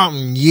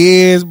 30-something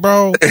years,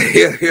 bro.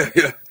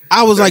 yeah.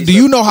 I was like, do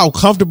you know how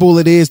comfortable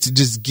it is to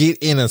just get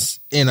in a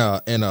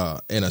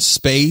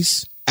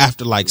space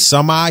after like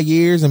some odd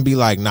years and be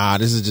like, nah,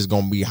 this is just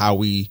gonna be how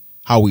we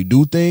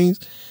do things,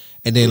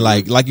 and then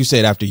like you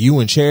said, after you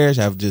and Cherish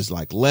have just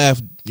like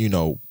left,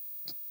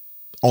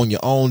 on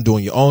your own,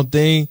 doing your own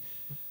thing,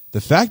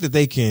 the fact that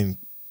they can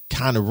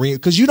kind of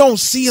because you don't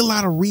see a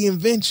lot of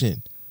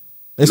reinvention,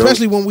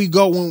 especially when we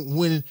go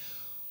when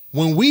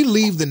we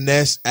leave the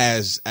nest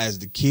as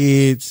the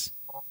kids.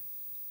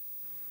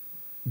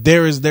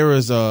 There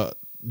is a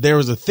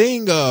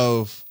thing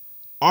of,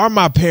 are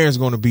my parents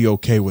going to be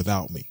okay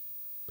without me,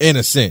 in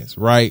a sense,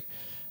 right?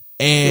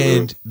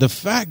 And the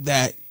fact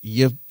that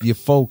your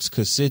folks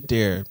could sit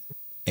there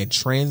and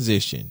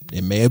transition,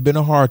 it may have been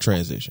a hard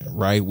transition,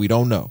 right? We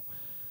don't know,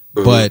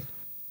 but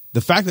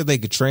the fact that they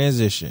could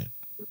transition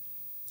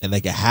and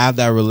they could have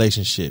that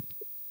relationship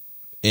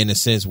in a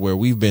sense where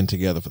we've been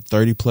together for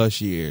 30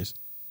 plus years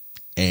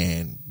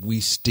and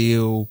we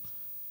still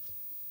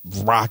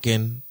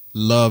rocking.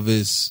 Love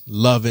is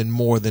loving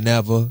more than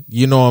ever.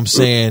 You know what I'm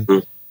saying?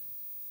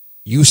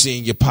 You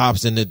seeing your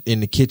pops in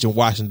the kitchen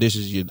washing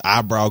dishes, your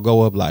eyebrow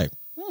go up like,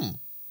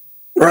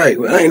 Right.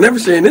 Well, I ain't never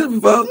seen this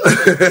before.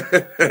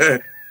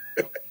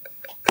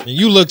 And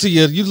you look to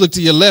your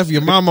left,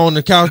 your mama on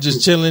the couch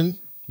just chilling,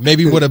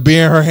 maybe with a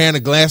beer in her hand, a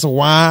glass of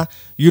wine.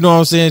 You know what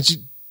I'm saying? She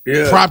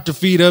propped her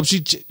feet up.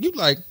 You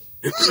like,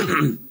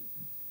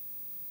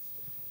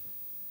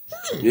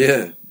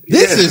 yeah.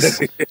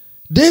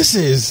 This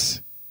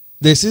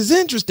is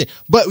interesting,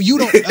 but you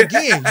don't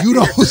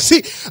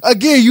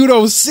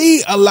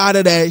see a lot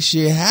of that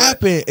shit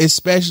happen,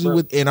 especially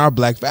within our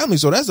black family.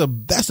 So that's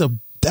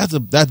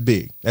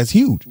big. That's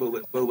huge.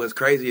 But what's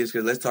crazy is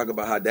because let's talk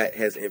about how that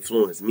has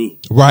influenced me.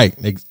 Right.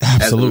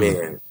 Absolutely. As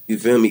a man, you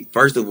feel me?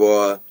 First of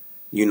all,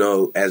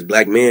 as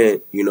black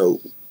men,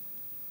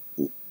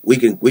 we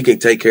can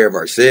take care of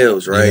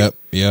ourselves, right?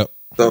 Yep.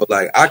 So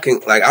I've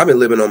been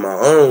living on my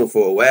own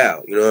for a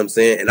while. You know what I'm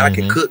saying? And I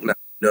can cook now.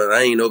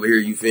 I ain't over here.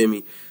 You feel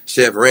me?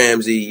 Chef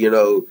Ramsay,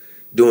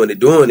 doing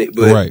it,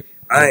 but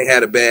I ain't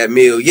had a bad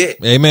meal yet.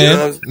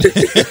 Amen.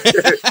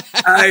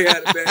 I ain't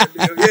had a bad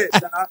meal yet.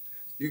 Nah.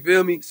 You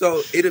feel me?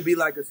 So it'll be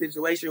like a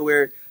situation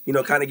where,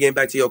 kind of getting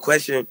back to your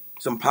question,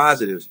 some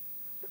positives.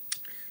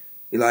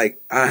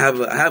 Like I have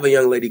a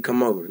young lady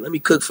come over. Let me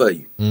cook for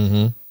you.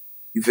 Mm-hmm.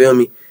 You feel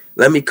me?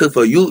 Let me cook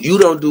for you. You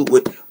don't do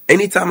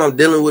anytime I'm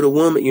dealing with a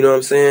woman, you know what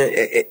I'm saying?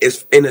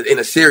 It's in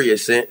a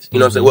serious sense. You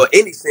know what I'm saying? Well,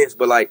 any sense,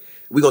 but like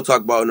we're gonna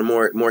talk about in a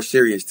more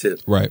serious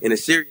tip. Right. In a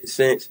serious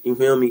sense, you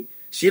feel me?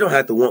 She don't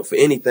have to want for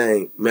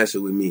anything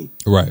messing with me.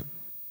 Right.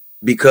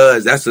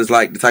 Because that's just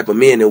like the type of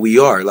men that we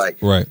are. Like,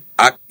 right.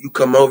 You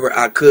come over,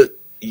 I cook.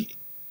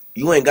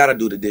 You ain't gotta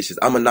do the dishes.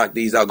 I'm gonna knock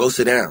these out. Go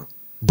sit down,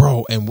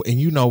 bro. And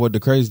you know what the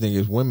crazy thing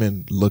is?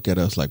 Women look at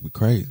us like we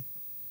crazy.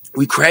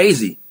 We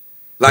crazy.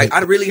 Like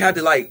I really had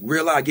to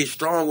realize, get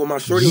strong with my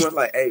shorty. Was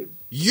like, hey,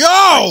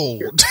 Yo,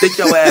 sit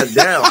your ass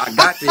down. I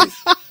got this.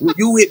 When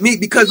you with me,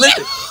 because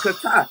listen,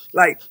 because Ty,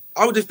 like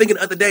I was just thinking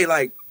the other day,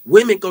 like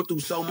women go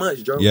through so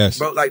much, bro. Yes.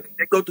 Bro, like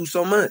they go through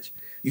so much.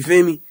 You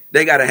feel me?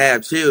 They gotta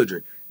have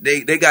children.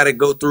 They gotta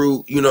go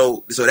through,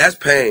 so that's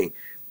pain.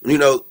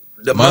 The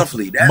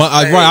monthly. That's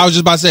pain. Right. I was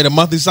just about to say the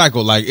monthly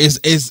cycle. Like it's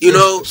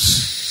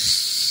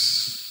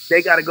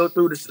they got to go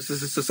through the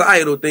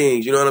societal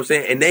things, you know what I'm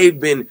saying? And they've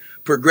been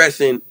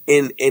progressing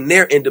in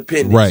their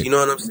independence, right. You know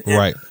what I'm saying?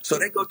 Right. So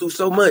they go through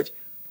so much.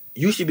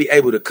 You should be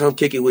able to come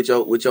kick it with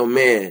your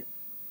man,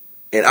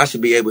 and I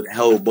should be able to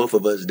hold both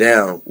of us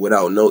down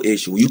without no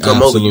issue. When you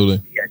come Absolutely.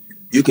 over,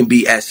 you can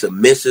be as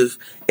submissive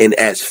and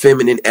as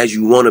feminine as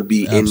you want to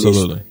be.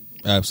 Absolutely.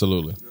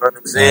 Absolutely. You know what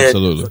I'm saying?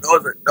 Absolutely.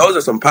 So those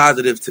are some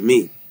positives to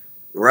me,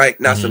 right?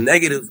 Now, some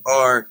negatives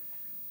are,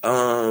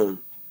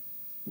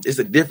 it's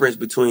a difference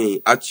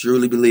between, I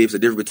truly believe it's a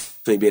difference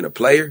between being a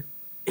player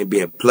and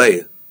being a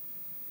player.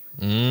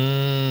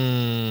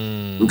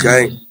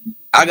 Okay?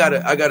 I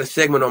got a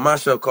segment on my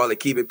show called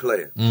Keep It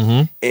Player.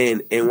 And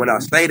when I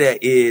say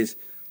that is,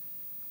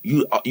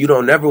 you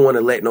don't never want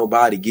to let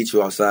nobody get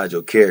you outside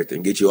your character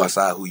and get you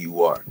outside who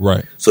you are.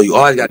 Right. So you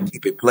always got to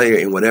keep it player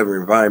in whatever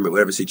environment,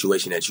 whatever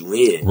situation that you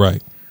in.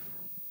 Right.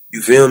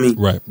 You feel me?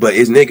 Right. But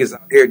it's niggas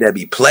out here that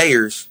be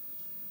players,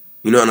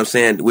 you know what I'm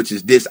saying, which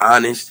is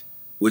dishonest,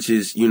 which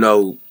is,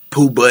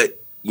 poo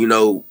butt,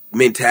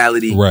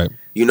 mentality. Right.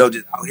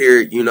 Just out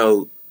here,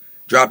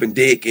 dropping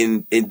dick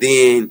and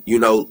then,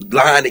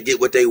 lying to get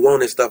what they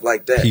want and stuff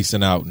like that.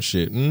 Piecing out and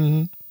shit.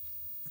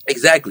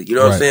 Exactly. You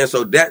know what I'm saying?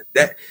 So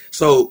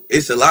so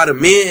it's a lot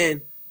of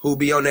men who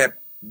be on that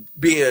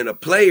being a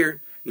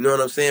player, you know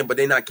what I'm saying, but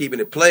they're not keeping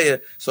it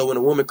player. So when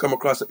a woman come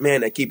across a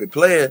man that keep it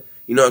player,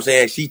 you know what I'm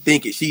saying, she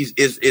think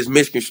is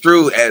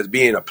misconstrued as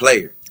being a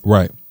player.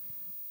 Right.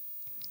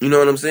 You know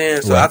what I'm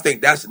saying? So I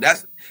think that's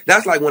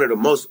like one of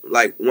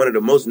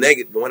the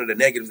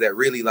negatives that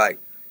really, like,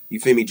 you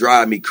feel me,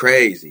 drive me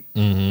crazy.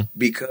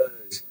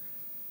 Because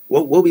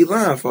what we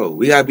lying for?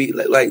 We gotta be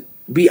like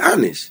be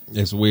honest.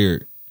 It's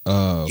weird.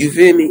 You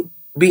feel me?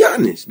 Be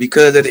honest,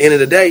 because at the end of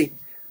the day,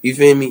 you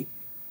feel me,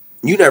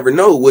 you never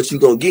know what you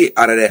gonna get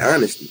out of that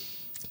honesty.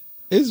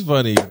 It's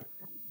funny.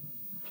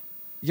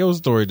 Your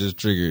story just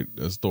triggered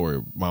a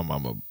story my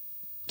mama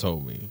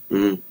told me.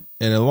 And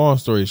a long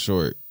story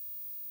short,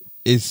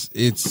 it's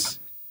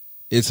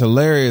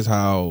hilarious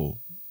how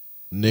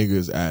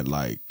niggas at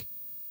like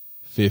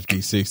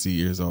 50, 60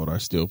 years old are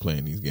still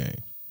playing these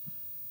games.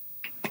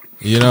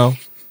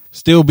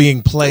 Still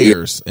being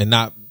players and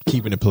not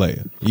keeping it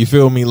player. You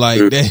feel me? Like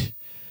that.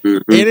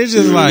 And it's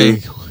just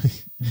like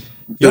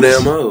you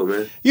damn old,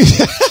 man. You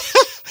too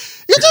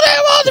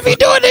damn old to be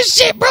doing this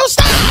shit, bro.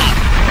 Stop.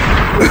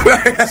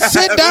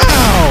 Sit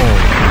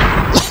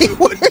down. Like,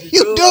 what are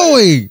you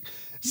doing?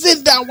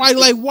 Sit down.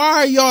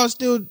 Why are y'all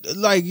still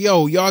like,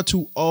 yo, y'all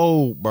too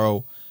old,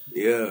 bro?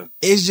 Yeah.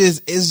 It's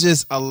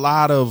just a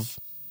lot of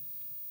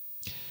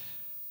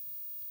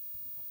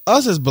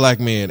us as black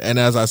men, and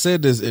as I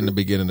said this in the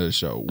beginning of the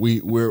show,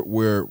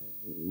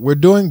 we're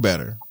doing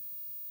better,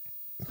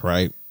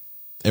 right?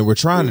 And we're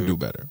trying to do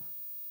better.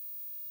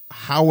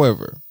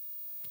 However,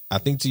 I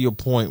think to your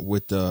point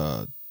with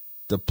the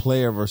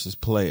player versus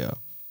player,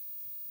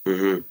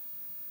 and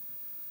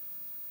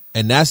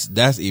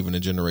that's even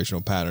a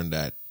generational pattern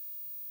that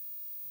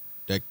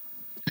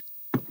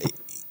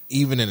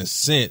even in a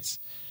sense,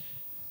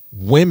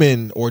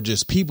 women or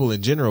just people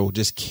in general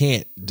just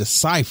can't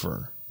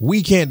decipher.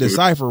 We can't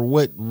decipher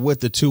what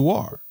the two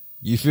are.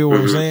 You feel what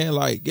I'm saying?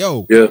 Like,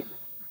 yo, yeah.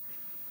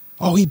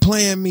 Oh, he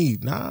playing me.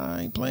 Nah,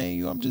 I ain't playing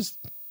you. I'm just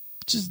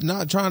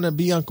not trying to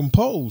be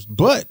uncomposed.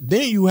 But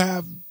then you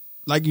have,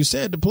 like you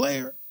said, the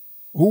player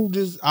who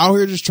just out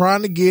here just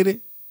trying to get it.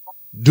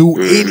 Do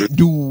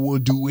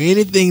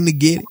anything to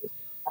get it.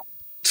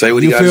 Say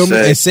what he got to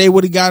say. And say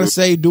what he got to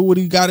say. Do what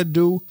he got to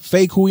do.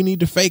 Fake who he need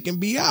to fake and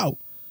be out.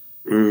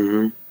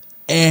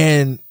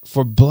 And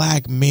for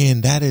black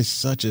men, that is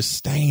such a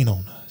stain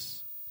on us.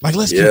 Like,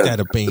 let's keep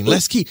that a bean.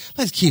 Let's keep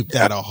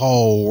that a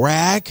whole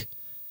rack.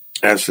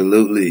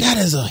 Absolutely. That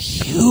is a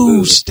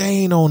huge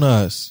stain on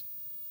us.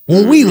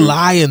 When we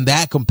lie in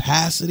that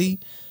capacity,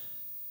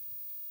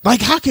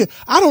 like, how could,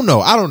 I don't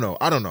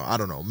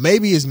know.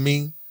 Maybe it's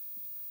me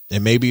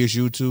and maybe it's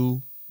you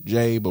too,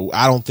 Jay, but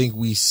I don't think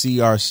we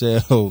see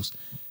ourselves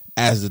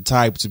as the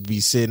type to be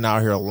sitting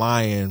out here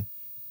lying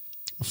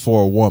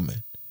for a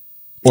woman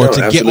or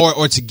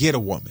to get a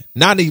woman.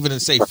 Not even to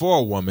say for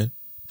a woman,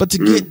 but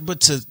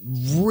to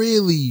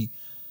really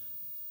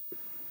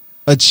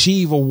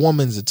achieve a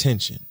woman's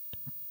attention.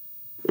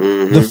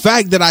 The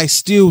fact that I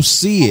still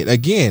see it,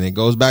 again, it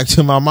goes back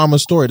to my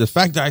mama's story. The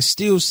fact that I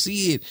still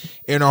see it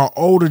in our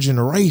older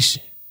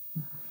generation,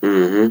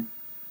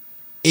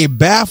 it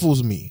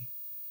baffles me.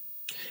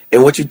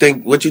 And what you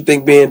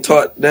think being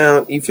taught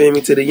down, you feel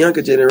me, to the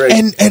younger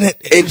generation?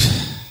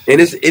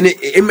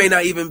 It may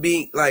not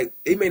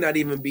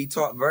even be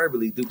taught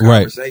verbally through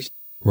conversation.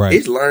 Right.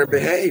 It's learned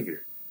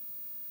behavior.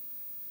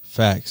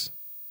 Facts.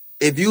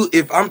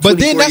 If I'm 24 but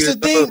then that's the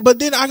thing. Old, but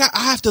then I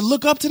have to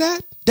look up to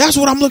that. That's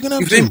what I'm looking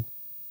up to.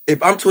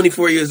 if I'm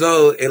 24 years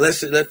old, and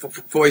let's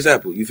for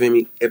example, you feel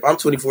me? If I'm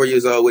 24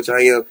 years old, which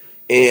I am,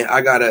 and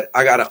I got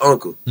an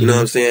uncle, you know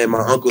what I'm saying? My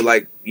uncle,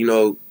 like, you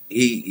know,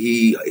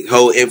 he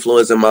hold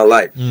influence in my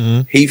life.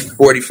 He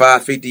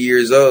 45, 50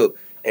 years old,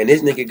 and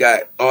this nigga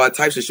got all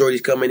types of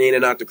shorties coming in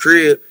and out the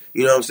crib.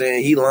 You know what I'm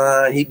saying? He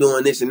lying, he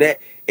doing this and that,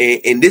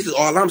 and this is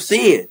all I'm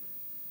seeing.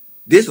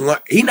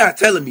 He not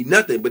telling me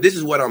nothing, but this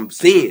is what I'm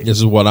seeing. This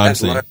is what I'm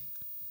seeing.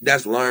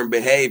 That's learned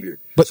behavior.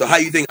 But, so how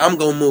you think I'm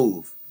gonna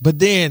move? But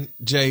then,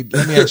 Jay,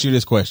 let me ask you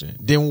this question.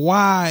 Then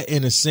why,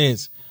 in a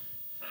sense,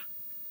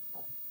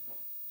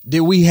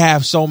 did we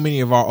have so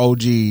many of our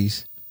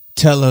OGs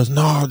tell us,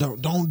 no,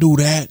 don't do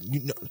that.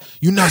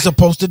 You're not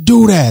supposed to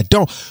do that.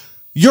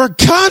 You're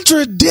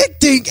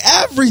contradicting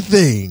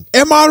everything.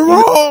 Am I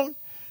wrong?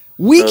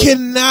 We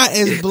cannot,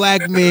 as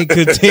black men,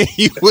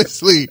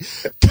 continuously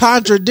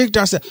contradict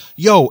ourselves.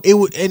 Yo, it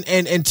would,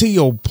 and to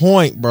your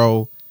point,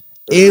 bro,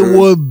 it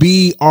would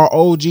be our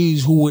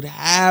OGs who would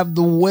have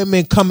the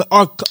women come,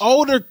 our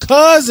older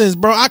cousins,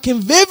 bro. I can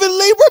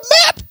vividly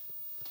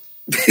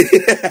remember.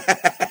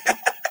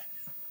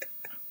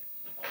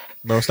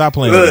 Bro, stop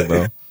playing with it,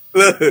 bro.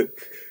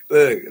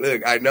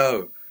 Look, I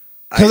know.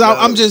 Because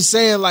I'm just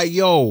saying, like,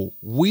 yo,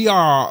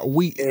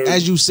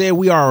 as you said,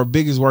 we are our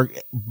biggest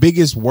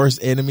worst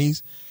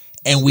enemies,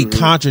 and we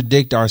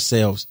contradict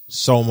ourselves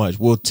so much.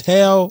 We'll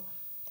tell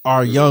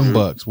our young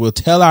bucks, we'll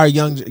tell our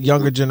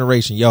younger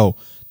generation, yo,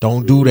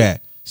 don't do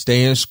that.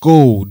 Stay in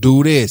school.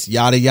 Do this.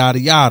 Yada, yada,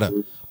 yada.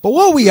 But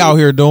what are we out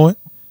here doing?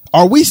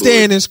 Are we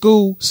staying in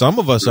school? Some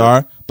of us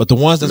are, but the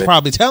ones that's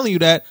probably telling you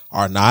that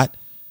are not.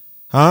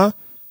 Huh?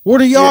 What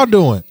are y'all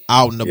doing?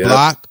 Out in the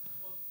block?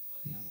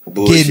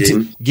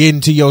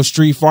 Getting to your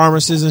street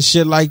pharmacists and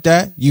shit like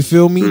that. You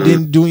feel me?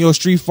 Then doing your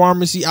street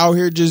pharmacy out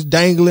here just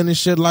dangling and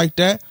shit like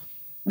that.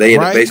 They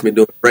in the basement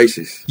doing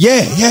races.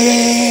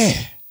 Yeah.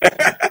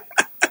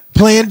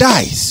 Playing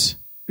dice.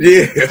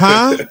 Yeah.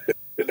 Huh?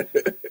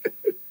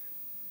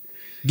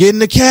 Getting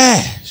the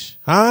cash.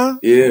 Huh?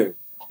 Yeah.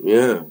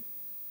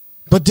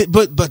 But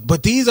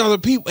these are the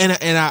people, and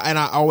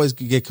I always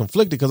get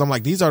conflicted because I'm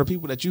like, these are the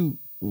people that you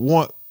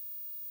want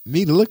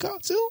me to look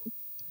out to.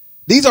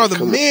 These are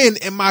the men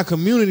in my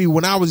community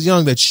when I was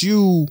young that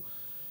you,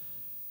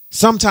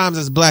 sometimes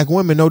as black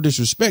women, no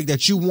disrespect,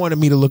 that you wanted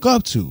me to look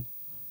up to.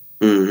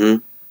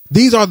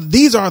 These are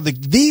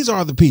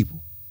the people.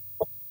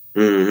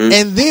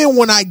 And then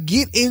when I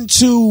get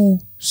into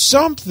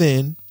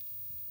something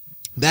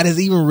that is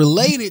even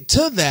related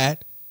to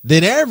that,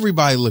 then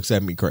everybody looks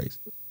at me crazy.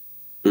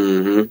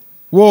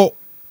 Well,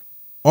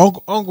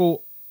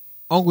 Uncle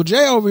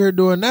Jay over here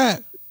doing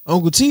that.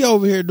 Uncle T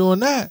over here doing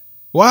that.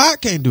 Why I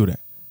can't do that?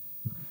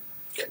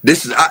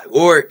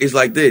 Or it's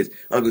like this: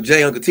 Uncle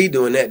Jay, Uncle T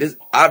doing that. This is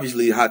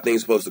obviously how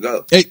things supposed to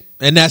go. Hey,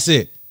 and that's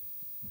it.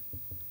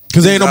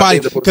 Because ain't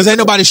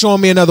nobody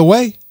showing me another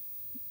way.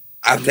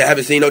 I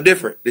haven't seen no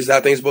different. This is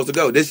how things supposed to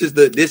go. This is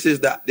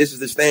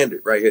the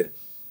standard right here.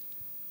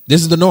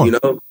 This is the norm. You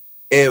know,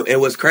 and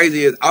what's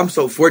crazy is I'm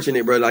so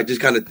fortunate, bro. Like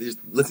just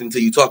listening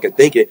to you talk and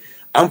thinking,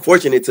 I'm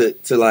fortunate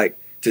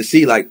to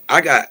see, like,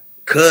 I got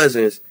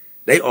cousins.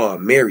 They are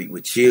married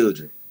with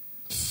children.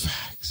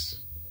 Facts.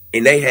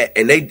 And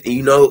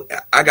you know,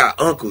 I got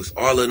uncles,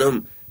 all of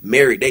them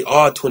married. They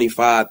all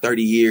 25,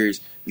 30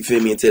 years, you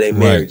feel me, into their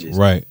marriages.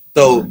 Right.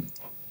 So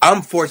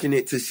I'm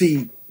fortunate to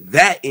see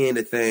that end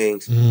of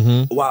things,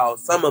 while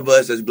some of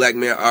us as black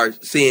men are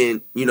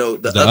seeing, you know,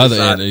 the other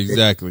side end.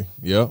 Exactly.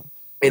 Yep.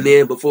 And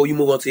then before you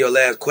move on to your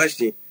last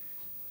question,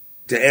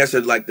 to answer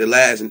like the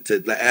last,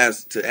 to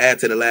add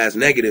to the last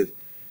negative,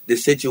 the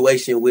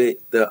situation with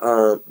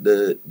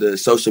the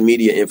social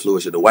media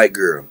influencer, the white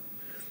girl,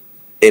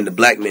 and the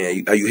black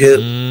man. Are you hip?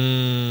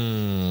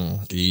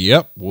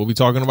 Yep. We'll be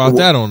talking about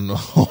that on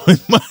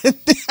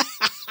Monday.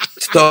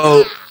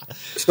 So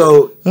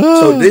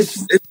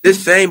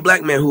this same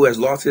black man who has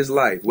lost his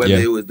life, whether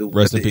it was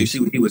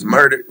he was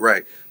murdered,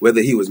 right?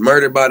 Whether he was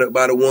murdered by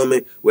the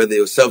woman, whether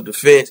it was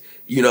self-defense,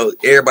 you know,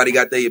 everybody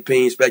got their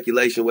opinion,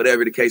 speculation,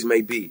 whatever the case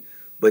may be.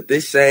 But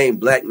this same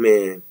black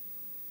man,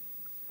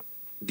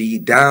 he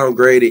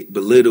downgraded,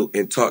 belittled,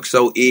 and talked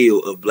so ill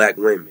of black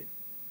women.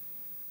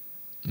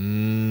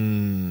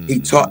 He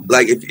talked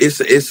like if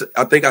it's.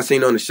 I think I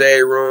seen on the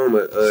Shade Room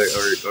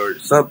or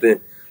something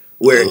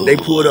where they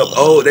pulled up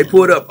old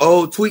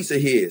tweets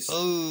of his.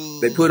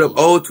 They put up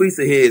old tweets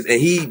of his, and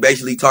he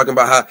basically talking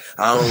about how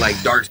I don't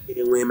like dark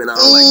skinned women, I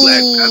don't like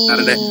black women, out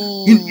of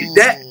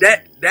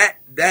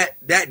that.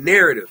 That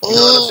narrative. You know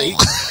what I'm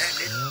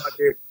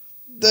saying?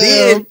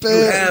 Then you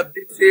have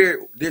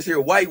this here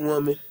white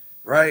woman,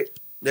 right?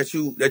 That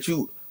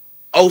you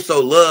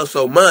also love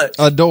so much,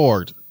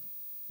 adored.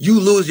 You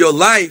lose your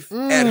life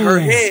at her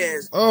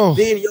hands.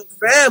 Then your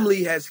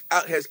family has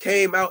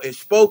came out and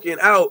spoken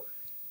out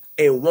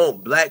and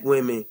want black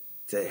women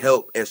to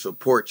help and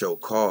support your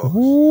cause.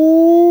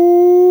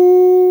 Ooh,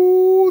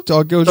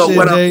 talk your shit,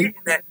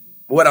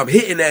 what I'm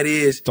hitting at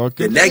is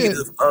the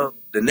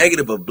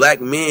negative of black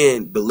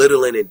men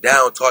belittling and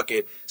down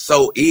talking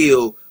so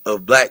ill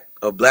of black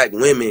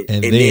women,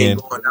 and then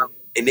going out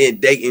and then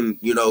dating,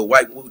 you know,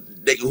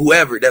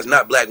 whoever that's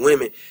not black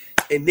women,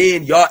 and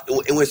then y'all,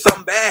 and when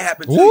something bad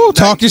happens to you,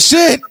 talk your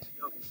shit.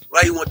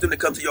 Why you want them to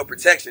come to your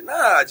protection?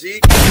 Nah, G.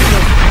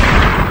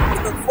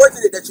 It's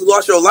unfortunate that you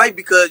lost your life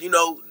because we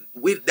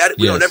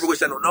don't ever wish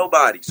that on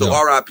nobody. So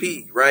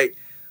R.I.P. Right,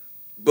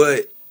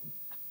 but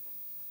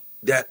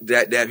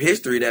that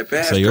history, that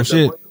past. Say your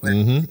shit.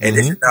 And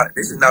this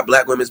is not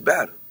black women's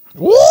battle.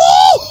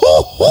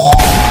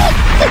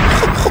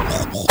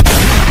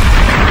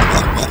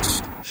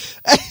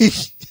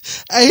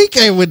 Hey, he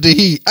came with the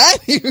heat. I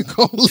ain't even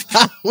gonna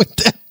lie with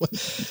that one.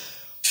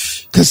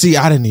 Cause see,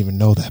 I didn't even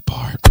know that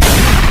part.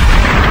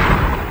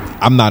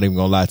 I'm not even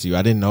gonna lie to you.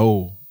 I didn't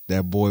know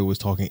that boy was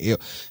talking ill.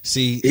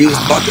 See, he was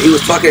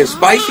talking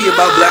spicy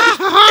about black.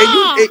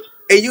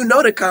 And you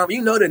know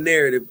the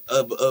narrative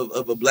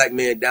of a black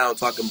man down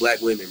talking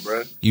black women,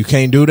 bro. You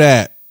can't do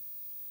that.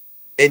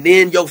 And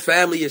then your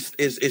family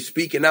is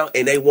speaking out,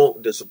 and they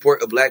want the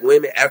support of black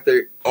women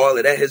after all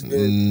of that has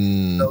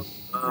been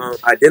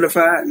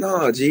identified.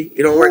 No, G,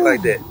 it don't work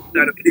like that.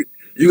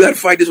 You gotta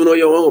fight this one on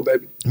your own,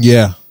 baby.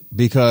 Yeah,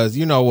 because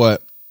you know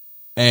what,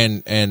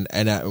 and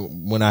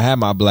when I had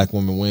my Black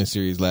Women Win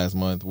series last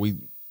month,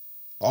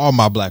 all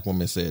my black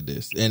women said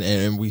this,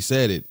 and we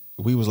said it.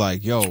 We was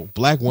like, yo,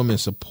 black women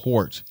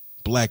support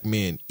black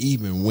men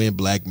even when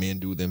black men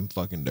do them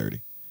fucking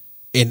dirty.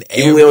 When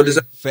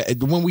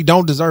we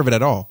don't deserve it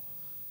at all.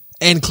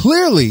 And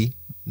clearly,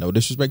 no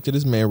disrespect to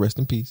this man, rest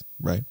in peace,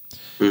 right?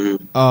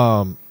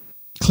 Mm-hmm.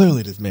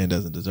 Clearly this man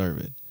doesn't deserve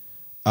it.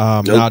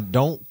 Nope. Now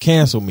don't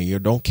cancel me or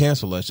don't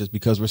cancel us just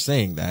because we're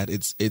saying that.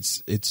 It's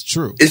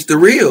true. It's the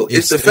real.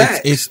 It's the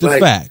facts. It's the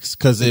facts.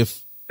 Because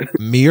if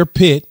me or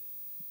Pitt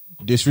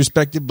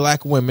disrespected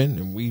black women,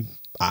 and we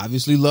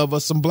obviously love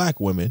us some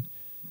black women,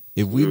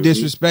 if we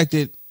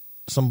disrespected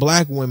some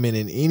black women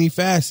in any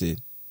facet,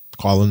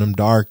 calling them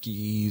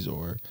darkies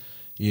or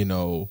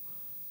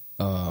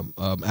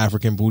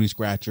African booty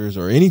scratchers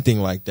or anything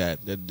like that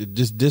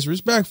just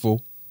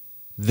disrespectful,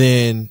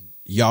 then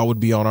y'all would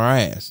be on our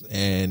ass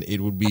and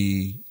it would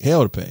be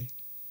hell to pay,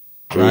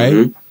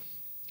 right?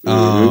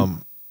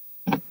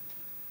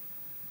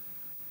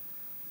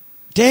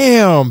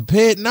 Damn,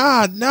 Pitt.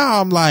 Nah,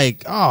 I'm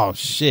like, oh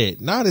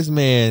shit. Now this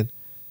man,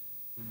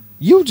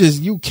 you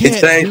can't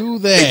do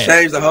that. It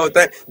changed the whole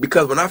thing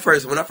because when I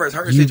first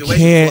heard the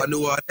situation, I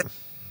knew all that.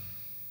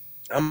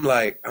 I'm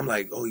like,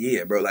 oh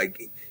yeah, bro.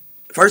 Like,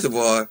 first of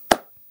all,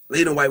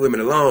 leave them white women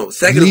alone.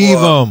 Second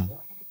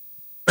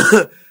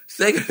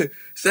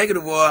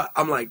of all,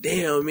 I'm like,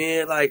 damn,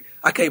 man, like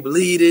I can't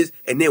believe this.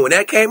 And then when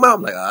that came out,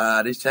 I'm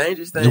like, this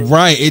changes things.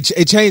 Right.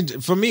 It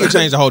changed for me. It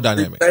changed the whole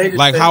dynamic.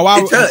 Like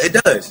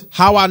it does.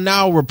 How I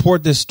now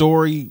report this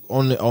story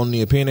on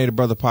the Opinionated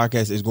Brother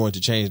podcast is going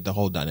to change the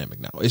whole dynamic.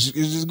 Now it's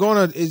just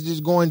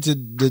going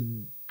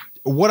to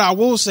what I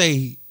will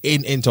say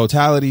in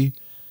totality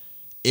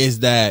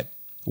is that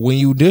when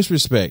you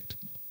disrespect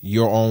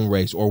your own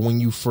race, or when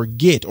you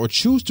forget or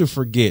choose to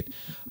forget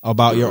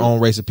about your own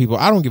race of people,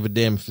 I don't give a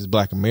damn if it's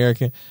Black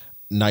American,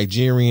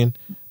 Nigerian,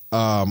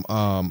 Ghana.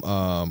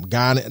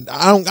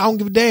 I don't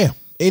give a damn.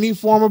 Any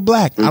form of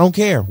black, I don't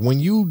care. When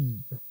you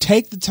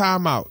take the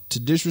time out to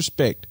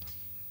disrespect,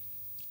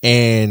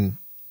 and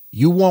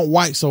you want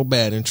white so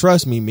bad, and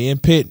trust me, me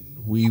and Pitt,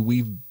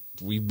 we've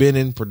been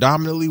in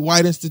predominantly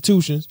white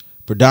institutions,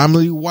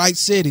 predominantly white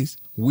cities.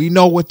 We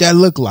know what that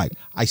looked like.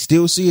 I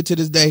still see it to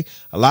this day.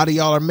 A lot of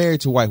y'all are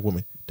married to white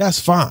women. That's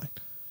fine.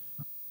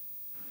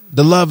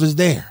 The love is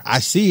there. I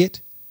see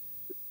it.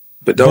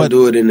 But don't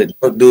do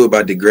it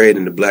by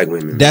degrading the black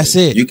women. That's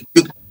it.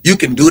 You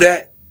can do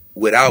that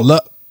without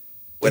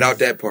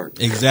that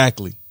part.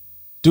 Exactly.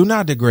 Do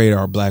not degrade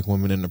our black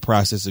women in the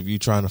process of you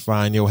trying to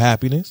find your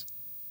happiness.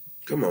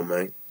 Come on,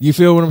 man. You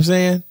feel what I'm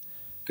saying?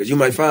 Because you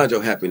might find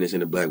your happiness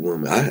in a black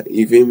woman.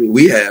 You feel me?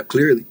 We have,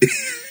 clearly.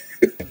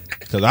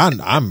 Because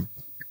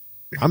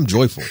I'm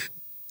joyful.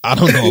 I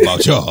don't know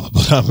about y'all,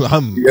 but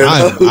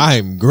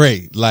I'm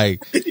great.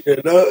 Like,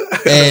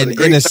 and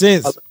in a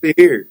sense,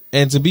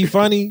 and to be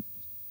funny,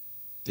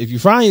 if you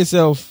find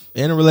yourself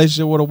in a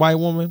relationship with a white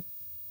woman,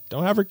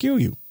 don't have her kill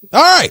you.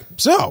 All right,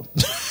 so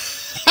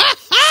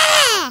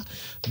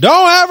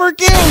don't have her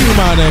kill you,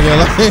 my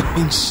nigga.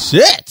 Like,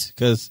 shit,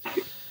 because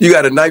you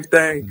got a knife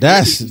thing.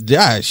 That's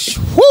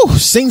whoo,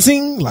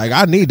 sing. Like,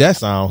 I need that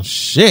sound.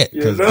 Shit,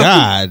 because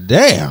god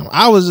damn,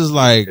 I was just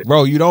like,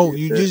 bro, you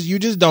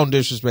just don't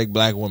disrespect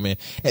black women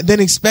and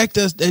then expect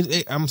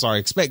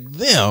expect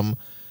them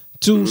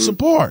to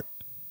support.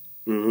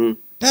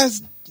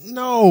 That's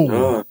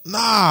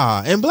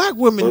nah. And black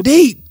women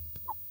deep.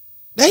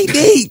 They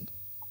deep.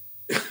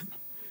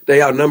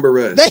 They outnumber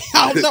us.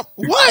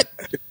 What?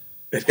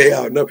 They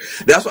outnumber.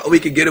 That's why we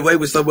can get away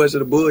with so much of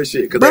the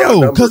bullshit.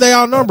 Because they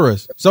outnumber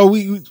us. So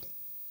we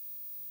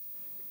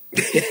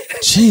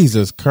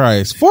Jesus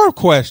Christ. Fourth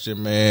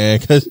question, man.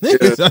 Because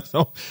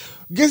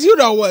you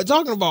know what?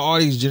 Talking about all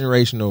these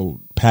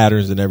generational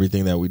patterns and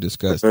everything that we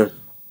discussed,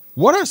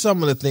 what are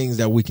some of the things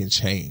that we can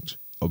change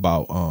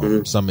about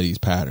some of these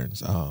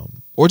patterns?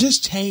 Or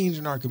just change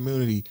in our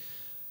community,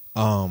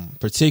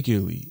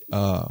 particularly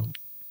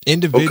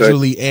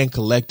individually and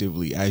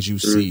collectively, as you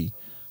see,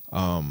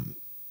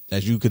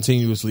 as you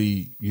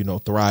continuously,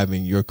 thrive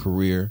in your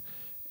career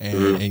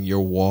and in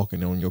your walk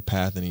and on your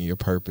path and in your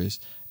purpose,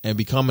 and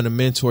becoming a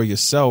mentor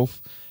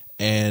yourself,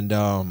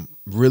 and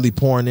really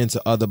pouring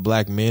into other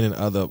black men and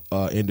other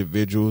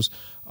individuals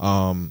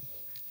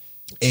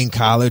in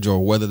college,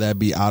 or whether that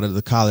be out of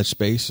the college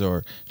space,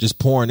 or just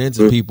pouring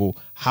into people.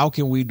 How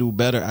can we do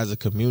better as a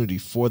community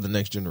for the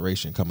next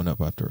generation coming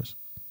up after us?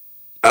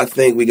 I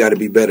think we got to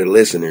be better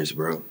listeners,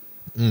 bro.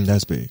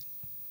 That's big.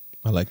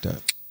 I like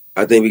that.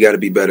 I think we got to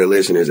be better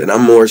listeners, and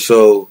I'm more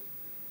so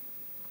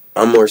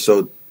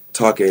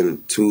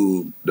talking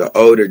to the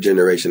older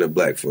generation of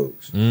black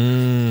folks,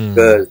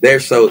 because they're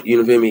so, you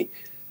know what I mean,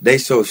 they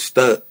so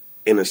stuck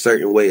in a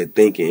certain way of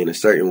thinking, in a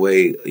certain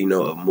way,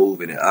 of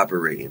moving and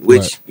operating,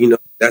 which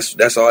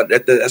that's all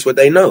that's what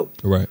they know,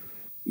 right?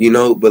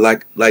 But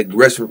like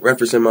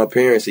referencing my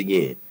parents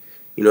again,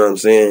 you know what I'm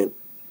saying?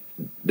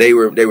 They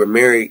were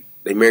married.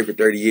 They married for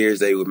 30 years.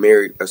 They were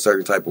married a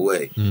certain type of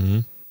way,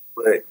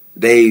 but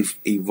they've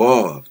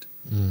evolved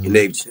and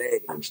they've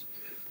changed.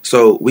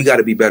 So we got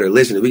to be better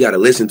listeners. We got to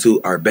listen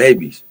to our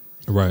babies,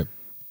 right?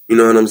 You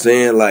know what I'm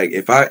saying? Like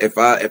if I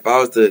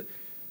was to,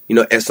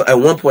 at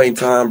one point in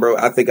time, bro,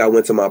 I think I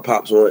went to my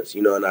pops once,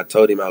 and I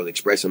told him I was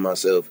expressing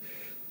myself,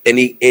 and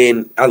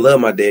I love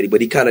my daddy,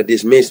 but he kind of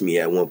dismissed me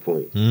at one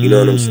point. You know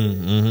what I'm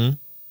saying?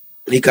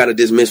 He kind of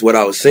dismissed what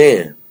I was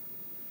saying.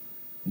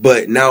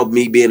 But now,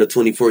 me being a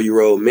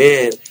 24-year-old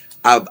man,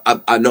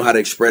 I know how to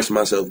express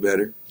myself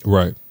better.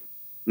 Right.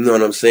 You know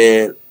what I'm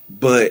saying?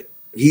 But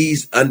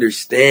he's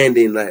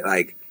understanding,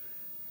 like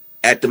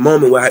at the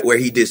moment where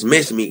he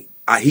dismissed me,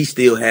 he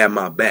still had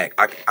my back.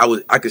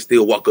 I could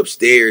still walk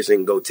upstairs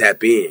and go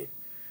tap in.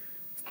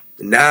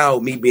 Now,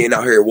 me being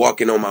out here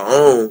walking on my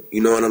own,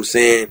 you know what I'm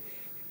saying?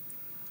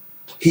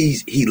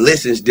 He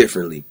listens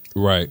differently.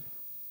 Right.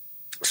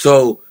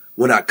 So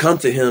when I come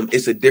to him,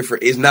 it's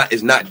not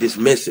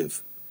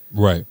dismissive.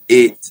 Right.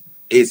 It's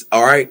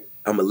all right.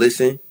 I'm gonna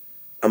listen.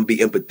 I'm gonna be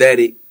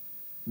empathetic,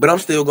 but I'm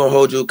still gonna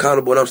hold you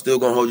accountable, and I'm still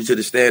gonna hold you to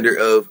the standard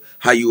of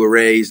how you were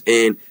raised,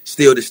 and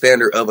still the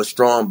standard of a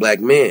strong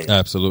black man.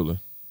 Absolutely.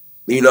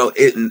 But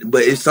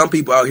it's some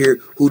people out here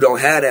who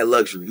don't have that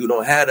luxury, who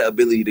don't have the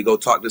ability to go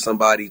talk to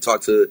somebody,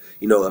 talk to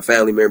a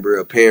family member,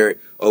 a parent,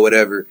 or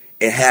whatever,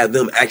 and have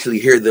them actually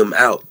hear them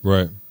out.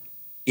 Right.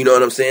 You know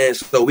what I'm saying?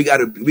 So we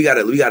gotta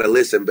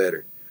listen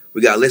better.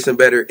 We gotta listen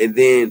better, and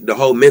then the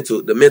whole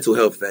mental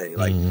health thing,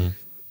 like,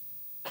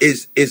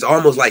 it's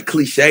almost like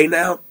cliche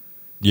now.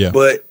 Yeah.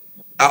 But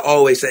I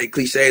always say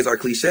cliches are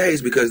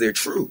cliches because they're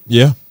true.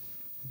 Yeah.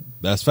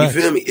 That's facts.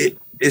 You feel me?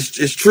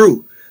 It's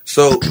true.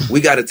 So we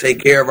got to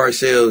take care of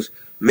ourselves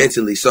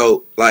mentally.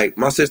 So, like,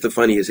 my sister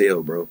funny as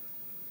hell, bro.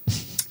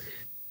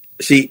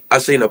 I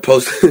seen a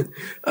post.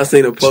 I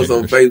seen a post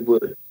on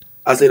Facebook.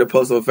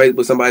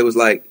 Somebody was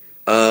like,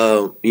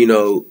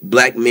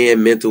 black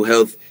men mental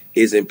health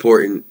is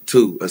important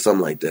too, or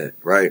something like that,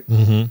 right?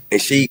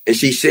 And she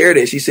shared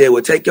it. She said,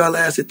 "Well, take y'all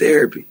ass to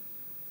therapy."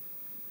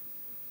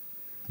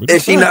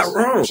 And she not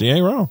wrong. She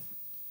ain't wrong.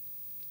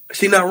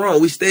 She not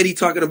wrong. We steady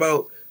talking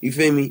about, you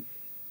feel me?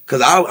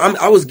 Because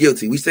I was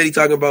guilty. We steady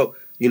talking about,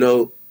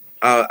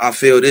 I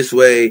feel this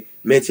way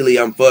mentally.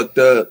 I'm fucked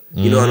up.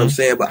 You know what I'm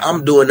saying? But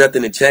I'm doing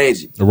nothing to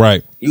change it.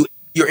 Right.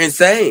 You're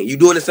insane. You're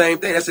doing the same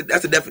thing. That's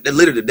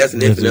literally the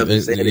definition of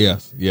insanity.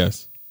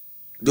 Yes.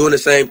 Doing the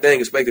same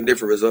thing, expecting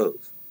different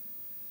results.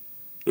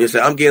 You know what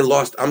I'm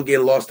saying? I'm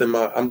getting lost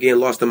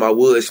in my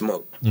wood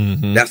smoke.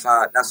 That's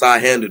how I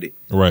handled it.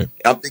 Right.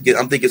 I'm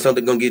thinking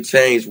something gonna get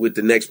changed with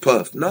the next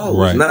puff.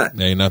 No, it's not.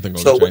 There ain't nothing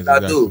gonna change. So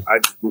what I do?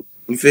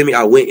 You feel me?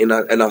 I went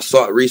and I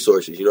sought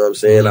resources. You know what I'm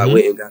saying? I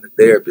went and got a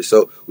therapist.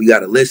 So we got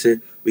to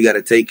listen. We got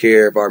to take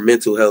care of our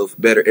mental health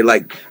better, and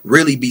like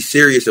really be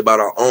serious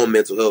about our own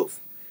mental health,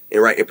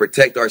 and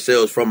protect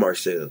ourselves from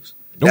ourselves.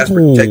 That's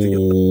protecting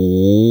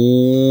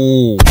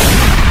yourself.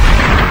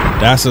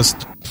 That's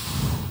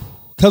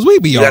because we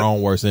be our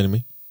own worst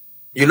enemy.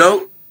 You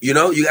got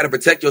to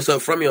protect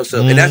yourself from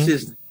yourself, and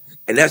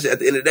that's at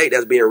the end of the day,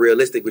 that's being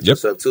realistic with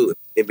yourself too,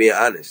 and being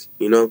honest.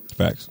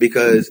 Facts.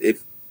 Because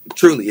if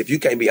you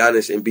can't be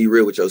honest and be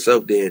real with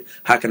yourself, then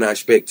how can I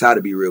expect Ty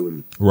to be real with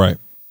me? Right.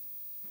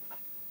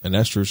 And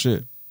that's true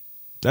shit.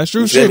 That's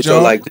true shit,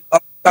 y'all.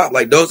 So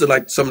like those are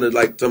like some of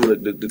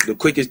the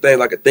quickest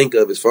things I could think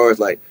of as far as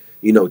like,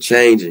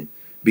 changing,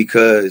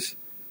 because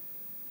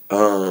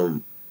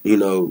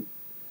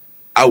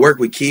I work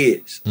with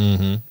kids,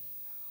 and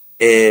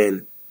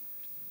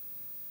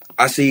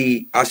I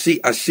see how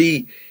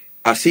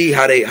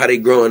they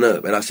growing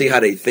up, and I see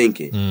how they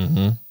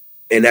thinking.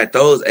 And at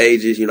those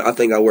ages, I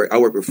think I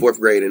work with fourth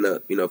grade and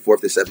up,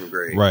 4th to 7th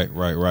grade.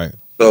 Right.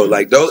 So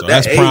like those,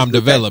 that's prime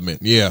development.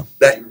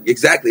 That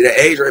exactly. That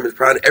age range is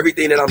prime.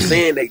 Everything that I'm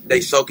saying,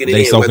 they soaking it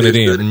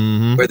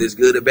in, whether it's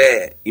good or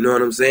bad. You know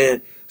what I'm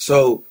saying?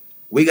 So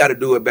we got to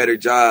do a better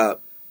job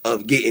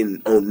of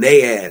getting on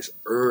their ass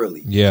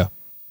early. Yeah.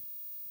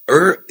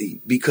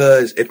 Early,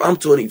 because if I'm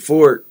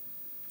 24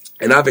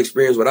 and I've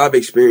experienced what I've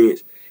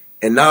experienced,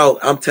 and now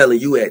I'm telling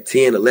you at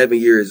 10, 11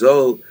 years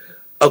old,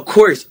 of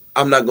course,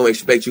 I'm not going to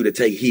expect you to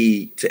take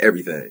heed to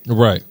everything.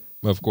 Right.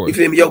 Of course. You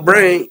feel me? Your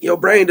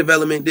brain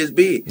development this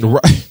big.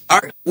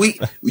 Right.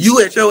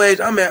 You at your age,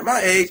 I'm at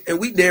my age, and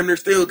we damn near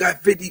still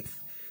got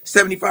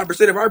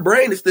 75% of our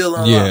brain is still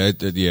on. Yeah,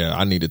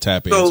 I need to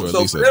tap into at least.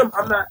 So for them,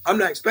 I'm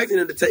not expecting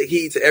them to take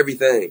heed to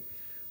everything,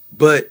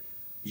 but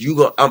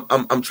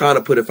I'm trying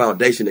to put a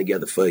foundation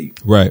together for you.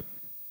 Right.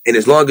 And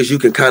as long as you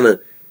can kind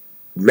of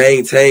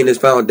maintain this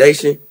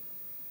foundation,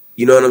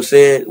 you know what I'm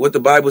saying? What the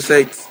Bible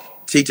say,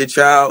 teach a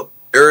child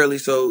early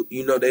so,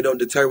 they don't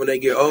deter when they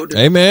get older.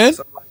 Amen.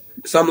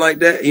 Something like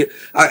that.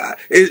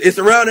 It's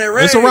around that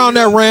range. It's around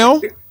that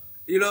realm.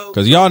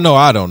 Because y'all know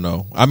I don't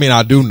know. I mean,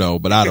 I do know,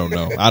 but I don't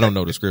know. I don't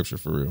know the scripture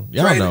for real.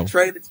 Y'all know.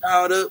 Train the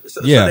child up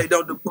so they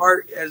don't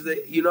depart as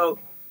they,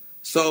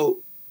 So,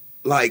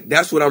 like,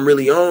 that's what I'm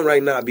really on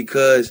right now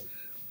because,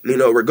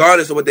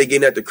 regardless of what they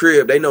getting at the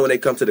crib, they know when they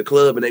come to the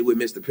club and they with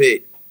Mr.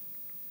 Pitt,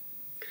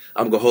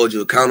 I'm going to hold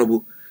you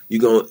accountable.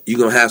 You're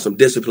gonna have some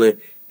discipline.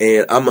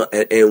 And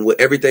and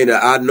with everything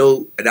that I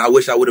know and I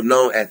wish I would have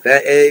known at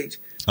that age,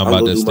 I'm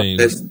going to do my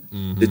best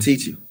to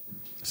teach you.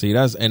 See,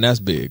 that's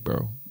big,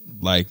 bro.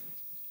 Like,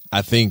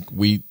 I think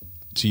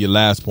to your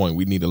last point,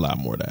 we need a lot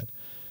more of that.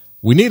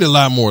 We need a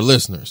lot more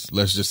listeners.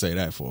 Let's just say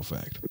that for a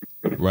fact,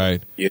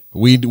 right? Yeah.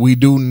 We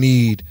do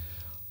need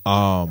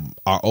our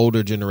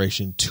older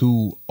generation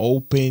to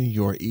open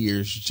your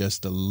ears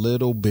just a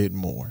little bit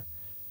more.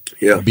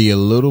 Yeah. Be a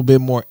little bit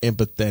more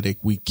empathetic.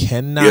 We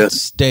cannot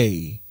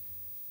stay.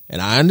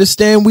 And I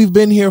understand we've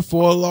been here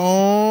for a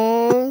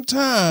long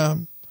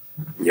time.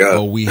 Yeah.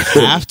 But we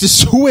have to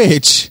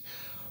switch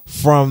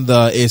from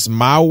it's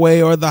my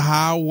way or the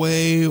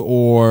highway,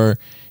 or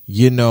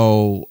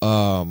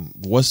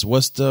what's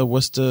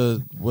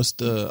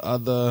the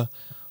other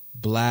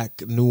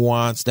black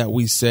nuance that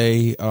we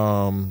say?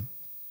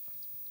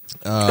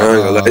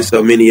 There's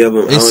so many of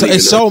them.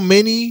 It's so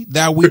many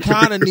that we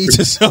kind of need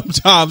to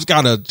sometimes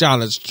kind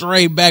of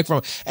stray back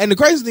from. And the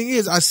crazy thing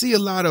is, I see a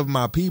lot of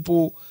my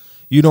people.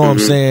 You know what I'm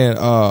saying?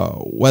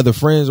 Whether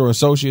friends or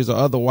associates or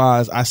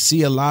otherwise, I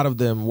see a lot of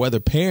them, whether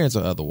parents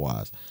or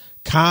otherwise,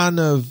 kind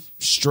of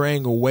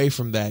straying away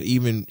from that,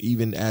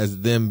 even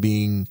as them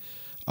being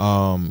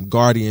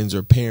guardians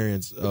or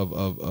parents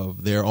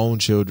of their own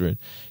children,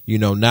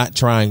 not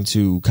trying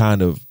to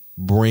kind of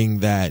bring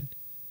that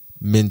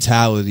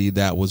mentality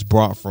that was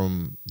brought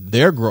from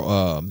their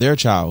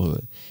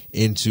childhood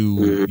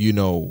into,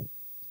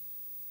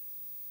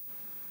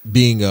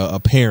 being a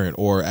parent,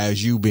 or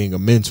as you being a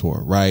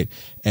mentor, right?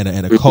 And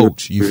a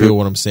coach, you feel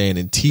what I'm saying?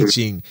 And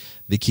teaching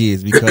the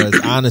kids, because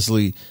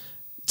honestly,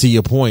 to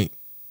your point,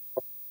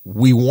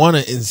 we want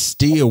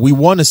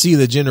to see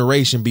the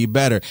generation be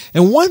better.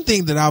 And one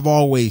thing that I've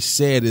always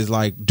said is,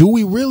 like, do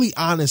we really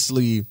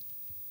honestly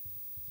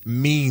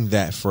mean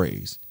that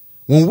phrase?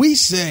 When we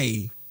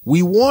say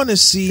we want to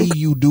see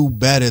you do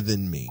better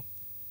than me,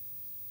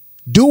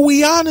 do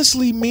we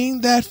honestly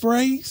mean that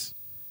phrase?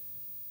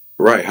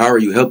 Right. How are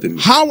you helping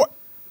me?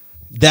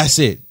 That's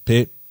it,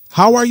 Pitt.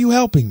 How are you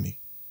helping me?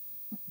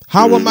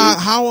 How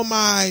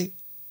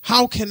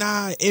can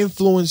I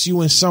influence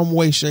you in some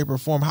way, shape, or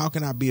form? How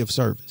can I be of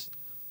service?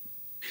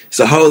 It's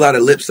a whole lot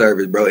of lip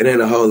service, bro. It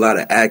ain't a whole lot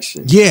of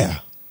action. Yeah.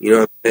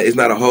 It's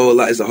not a whole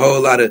lot. It's a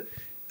whole lot of,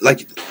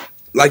 like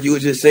you were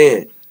just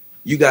saying,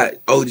 you got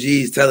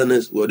OGs telling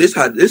us, well, this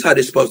how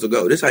this supposed to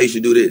go. This how you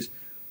should do this.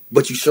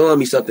 But you showing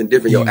me something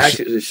different. Your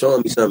actions is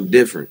showing me something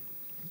different.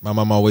 My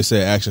mom always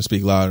said, "Actions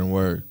speak louder than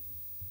words."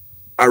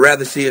 I'd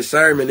rather see a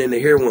sermon than to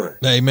hear one.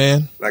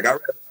 Amen. Like I'd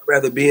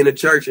rather be in the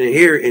church and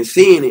hear it and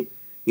seeing it.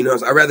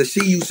 I'd rather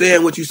see you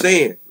saying what you're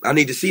saying. I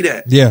need to see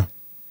that. Yeah.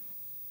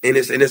 And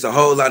it's a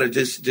whole lot of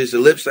just a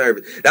lip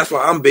service. That's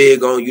why I'm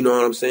big on, you know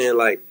what I'm saying?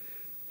 Like,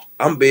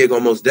 I'm big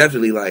on most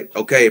definitely, like,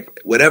 okay,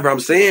 whatever I'm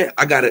saying,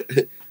 I gotta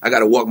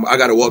walk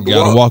the walk. You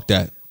gotta walk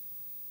that.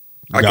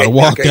 You gotta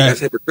walk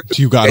that.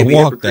 You gotta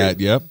walk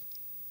that. Yep.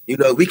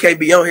 We can't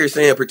be on here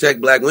saying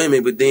protect black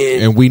women, but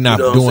then and we not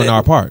doing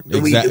our part.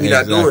 We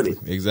not doing it.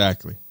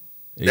 Exactly.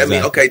 That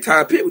means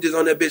Tom Pitt was just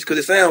on that bitch because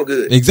it sound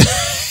good.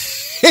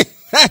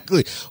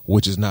 Exactly.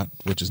 Which is not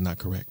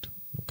correct.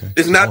 Okay.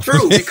 It's not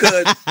true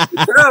because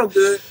it sounds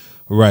good.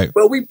 Right.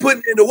 But we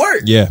putting in the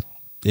work. Yeah.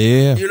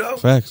 Yeah.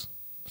 Facts.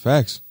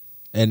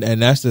 And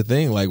that's the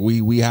thing. Like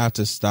we have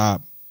to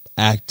stop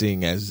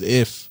acting as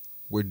if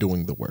we're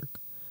doing the work.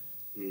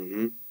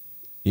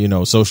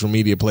 Mm-hmm. Social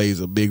media plays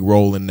a big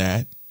role in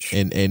that.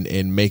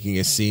 And making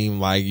it seem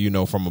like,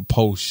 from a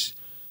post,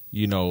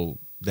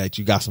 that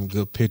you got some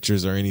good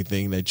pictures or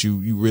anything, that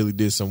you really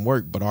did some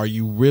work. But are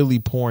you really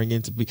pouring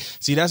into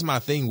see, that's my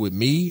thing with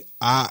me.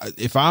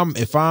 If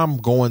I'm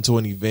going to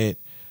an event,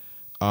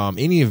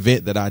 any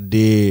event that I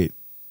did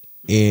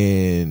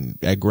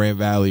at Grand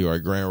Valley or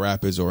at Grand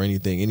Rapids or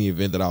anything, any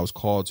event that I was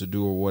called to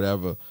do or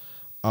whatever,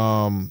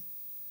 I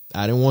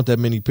didn't want that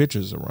many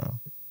pictures around,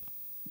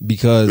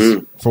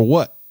 because for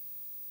what?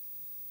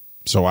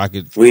 So I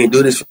could. We didn't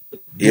do this.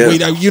 Yeah.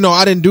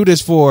 I didn't do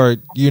this for.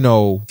 So you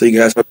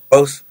got some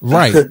posts,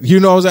 right? I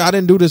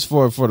didn't do this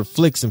for the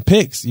flicks and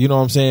pics. You know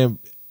what I'm saying?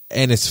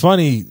 And it's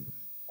funny.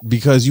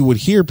 because you would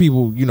hear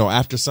people, you know,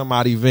 after some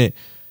odd event,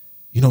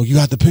 you know, you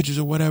got the pictures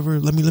or whatever.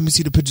 Let me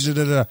see the pictures.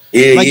 Yeah,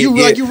 like you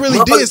really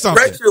did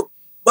something.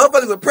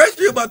 Motherfuckers will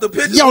pressure you about the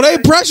pictures. Yo, they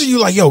pressure you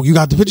like, yo, you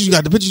got the pictures. You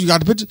got the pictures. You got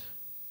the pictures.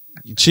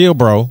 Chill,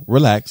 bro.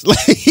 Relax.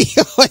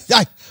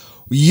 Like,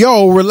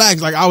 yo,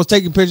 relax. Like, I was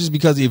taking pictures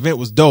because the event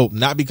was dope,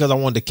 not because I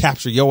wanted to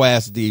capture your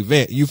ass at the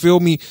event. You feel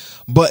me?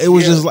 But it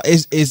was just like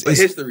it's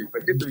history.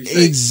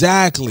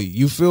 Exactly.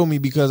 You feel me?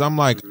 Because I'm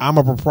like, I'm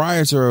a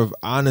proprietor of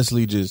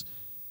honestly just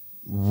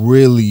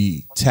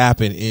really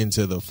tapping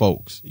into the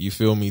folks. You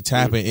feel me?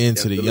 Tapping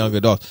into the young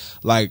adults.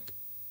 Like,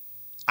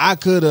 I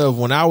could have,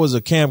 when I was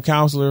a camp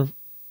counselor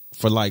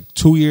for like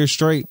 2 years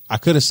straight, I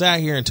could have sat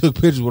here and took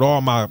pictures with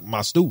all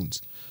my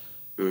students.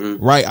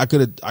 Mm-hmm. Right? I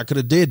could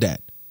have did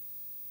that.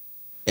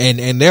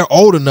 And they're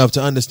old enough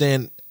to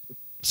understand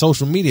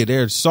social media.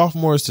 They're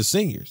sophomores to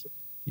seniors.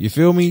 You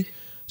feel me?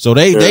 So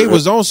they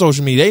was on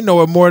social media. They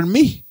know it more than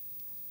me.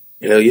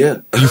 Hell yeah.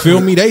 You feel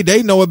me?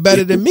 They know it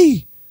better than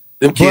me.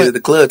 Them kids at the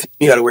club teach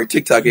me how to work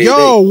TikTok every day.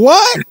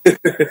 What?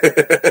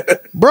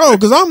 Bro,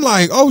 because I'm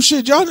like, oh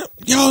shit, yo,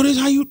 this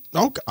how you,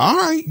 okay, all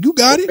right, you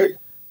got it.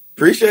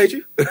 Appreciate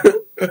you.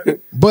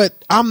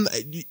 But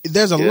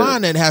there's a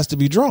line that has to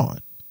be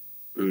drawn.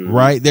 Mm-hmm.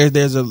 Right?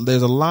 There's a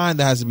line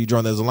that has to be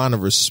drawn. There's a line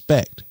of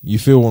respect. You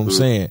feel what I'm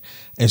saying?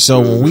 And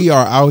so when we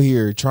are out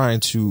here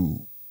trying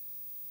to,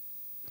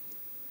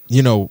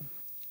 you know,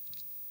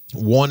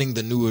 wanting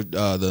the new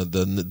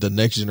the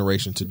next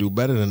generation to do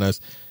better than us,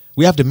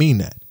 we have to mean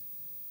that.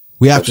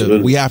 We have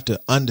to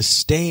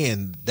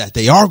understand that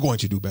they are going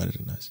to do better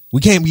than us.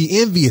 We can't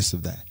be envious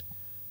of that.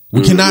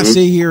 We cannot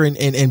sit here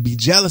and be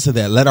jealous of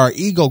that. Let our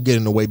ego get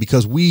in the way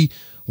because we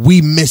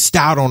missed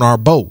out on our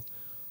boat.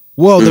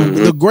 Well,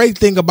 the great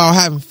thing about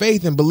having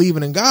faith and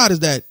believing in God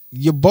is that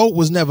your boat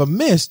was never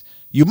missed.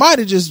 You might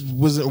have just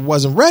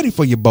wasn't ready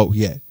for your boat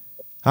yet.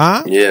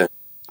 Huh? Yeah.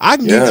 I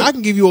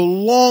can give you a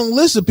long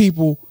list of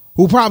people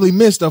who probably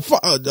missed a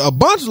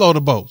bunch load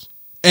of boats.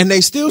 And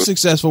they still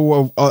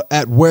successful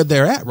at where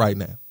they're at right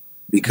now.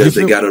 Because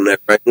they got on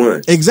that right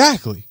one.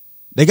 Exactly.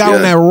 They got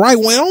on that right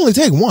one. It only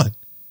take one.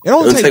 It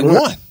only take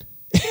one.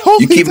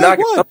 You keep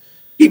knocking.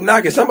 Keep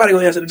knocking. Somebody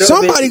gonna answer the door.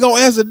 Somebody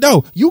gonna answer the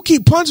door. You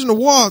keep punching the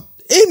wall.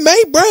 It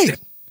may break.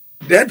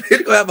 That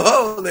bitch gonna have a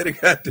hole in it.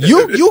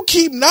 You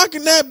keep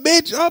knocking that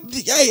bitch up.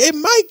 Hey, it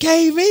might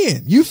cave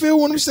in. You feel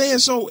what I'm saying?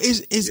 So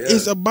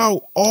it's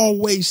about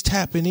always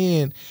tapping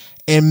in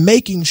and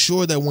making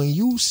sure that when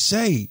you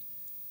say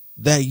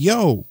that,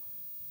 yo,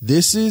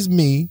 this is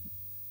me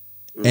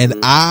and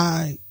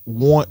I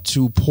want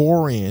to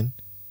pour in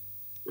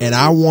and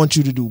I want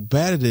you to do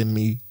better than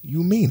me,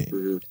 you mean it.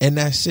 And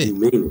that's it. You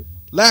mean it.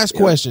 Last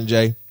question,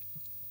 Jay.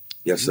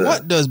 Yes, sir.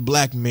 What does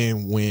black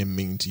men win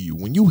mean to you?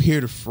 When you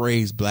hear the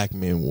phrase black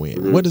men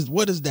win, what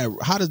is that?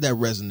 How does that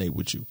resonate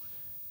with you?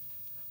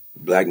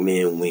 Black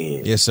men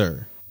win. Yes,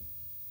 sir.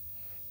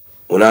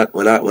 When I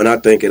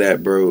think of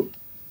that, bro,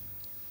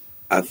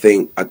 I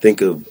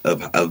think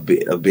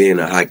of being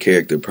a high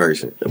character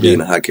person, of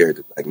being a high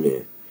character black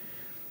man.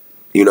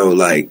 You know,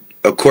 like,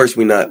 of course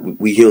we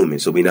human,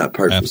 so we not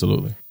perfect.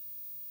 Absolutely.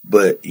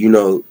 But you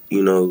know,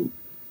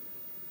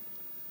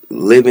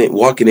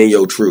 walking in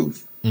your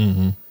truth,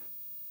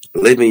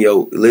 living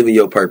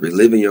your purpose,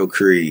 living your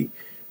creed,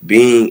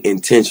 being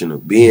intentional,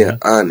 being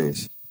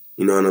honest.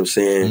 You know what I'm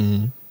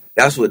saying?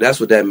 That's what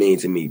that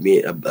means to me.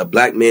 Being a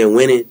black man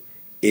winning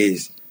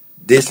is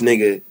this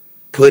nigga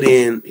put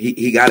in.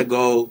 He got a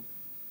goal.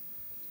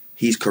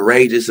 He's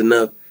courageous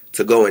enough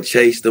to go and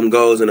chase them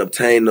goals and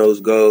obtain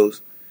those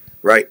goals,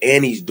 right?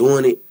 And he's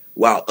doing it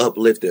while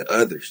uplifting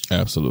others.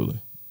 Absolutely.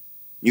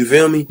 You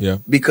feel me? Yeah.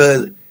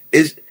 Because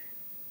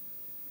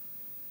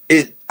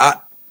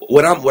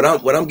what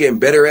I'm getting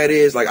better at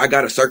is, like, I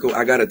got a circle,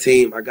 I got a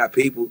team, I got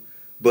people,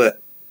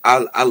 but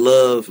I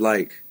love,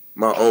 like,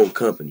 my own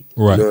company.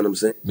 Right. You know what I'm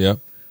saying? Yeah.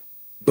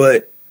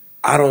 But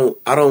I don't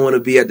want to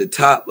be at the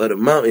top of the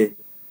mountain,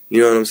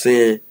 you know what I'm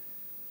saying,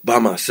 by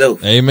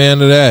myself. Amen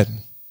to that.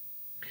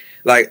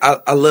 Like,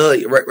 I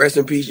love, rest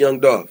in peace, Young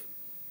Dolph.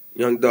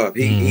 Young Dolph.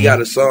 He got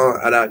a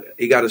song.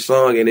 He got a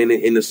song, and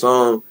in the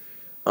song,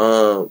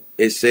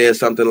 it says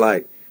something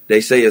like,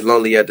 "They say it's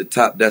lonely at the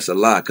top. That's a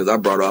lie, because I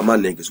brought all my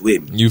niggas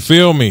with me." You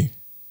feel me?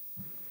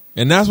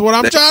 And that's what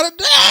I'm trying to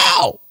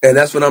do. And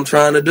that's what I'm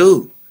trying to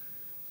do.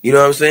 You know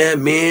what I'm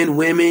saying? Men,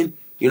 women,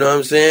 you know what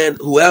I'm saying?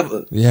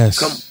 Whoever. Yes.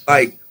 Come,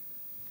 like,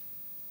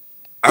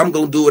 I'm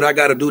going to do what I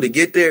got to do to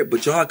get there,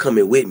 but y'all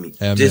coming with me.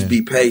 Amen. Just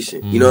be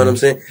patient. You know what I'm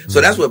saying?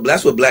 So that's what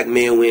black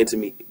men winning to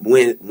me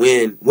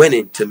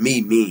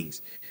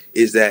means,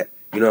 is that,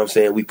 you know what I'm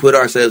saying, we put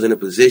ourselves in a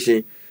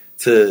position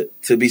to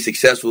be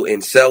successful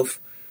in self,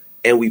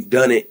 and we've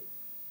done it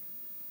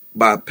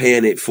by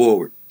paying it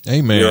forward.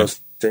 Amen. You know what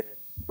I'm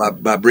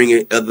saying? By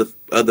bringing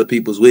other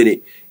people's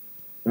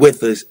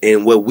with us,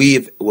 and what we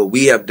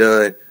have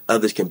done,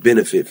 others can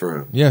benefit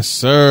from. Yes,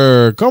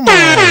 sir. Come on.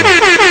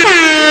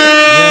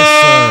 Yes,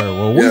 sir.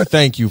 Well, we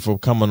thank you for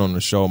coming on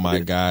the show, my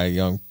guy,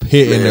 Young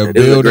Pitt in the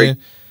building.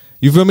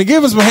 You feel me?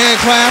 Give us some hand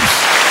claps.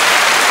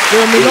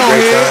 Feel me? Go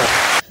ahead.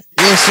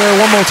 Yes, sir.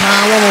 One more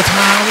time.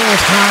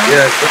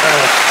 Yes, sir.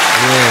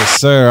 Yes,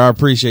 sir. I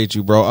appreciate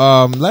you,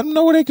 bro. Let them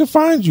know where they can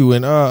find you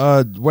and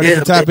where they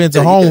can tap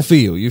into home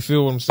field. You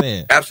feel what I'm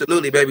saying?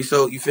 Absolutely, baby.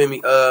 So you feel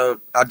me? I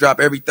drop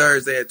every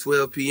Thursday at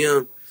 12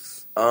 p.m.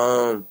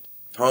 Home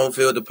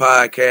Field the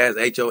podcast,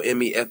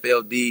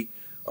 HOMEFLD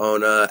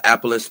on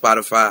Apple and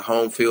Spotify.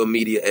 Home Field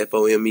Media,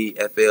 HOME.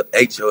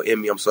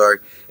 I'm sorry,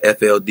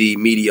 FLD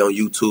Media on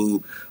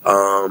YouTube.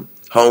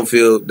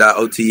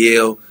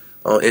 Homefield.otl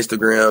on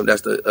Instagram.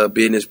 That's the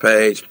business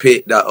page.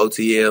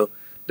 Pitt.otl.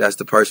 That's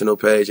the personal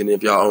page. And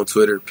if y'all on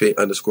Twitter,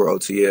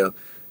 Pitt_OTL.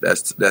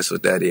 That's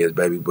what that is,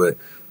 baby. But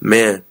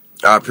man,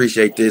 I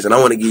appreciate this, and I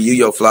want to give you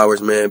your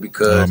flowers, man,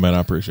 because man, I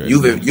appreciate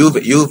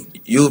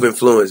you've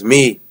influenced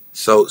me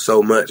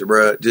so much,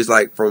 bro. Just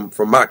like from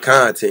my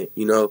content,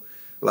 you know,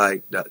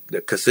 like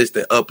the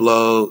consistent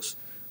uploads,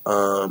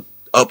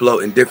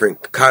 uploading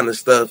different kind of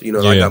stuff. You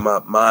know, I got my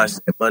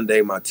mindset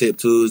Monday, my tip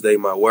Tuesday,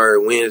 my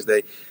word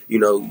Wednesday. You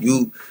know,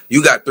 you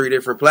got 3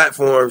 different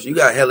platforms. You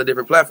got hella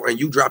different platforms, and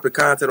you dropping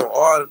content on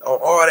all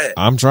that.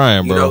 I'm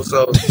trying, bro. You know,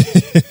 so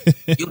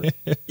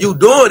you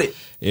doing it.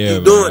 Yeah,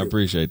 man, I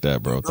appreciate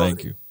that, bro.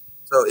 Thank you.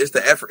 So it's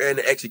the effort and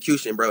the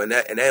execution, bro, and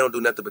they don't do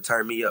nothing but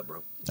turn me up,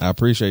 bro. I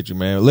appreciate you,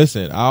 man.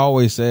 Listen, I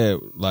always say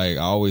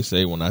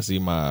when I see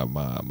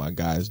my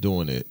guys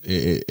doing it,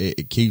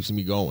 it keeps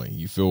me going.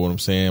 You feel what I'm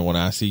saying? When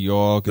I see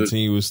y'all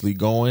continuously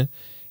going,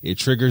 it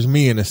triggers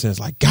me in a sense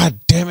like, God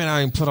damn it,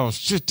 I ain't put on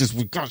shit this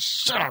week. God,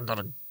 shit, I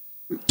gotta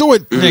do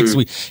it next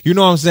week. You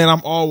know what I'm saying?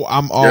 I'm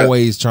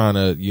always trying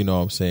to, you know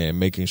what I'm saying,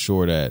 making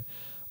sure that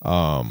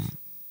I'm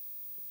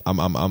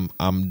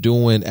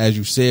doing, as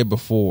you said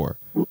before,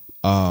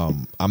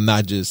 I'm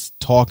not just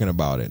talking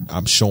about it.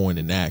 I'm showing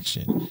in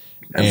action.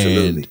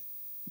 Absolutely.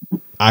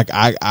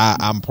 And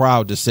I'm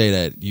proud to say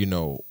that, you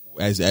know,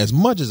 as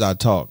much as I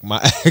talk, my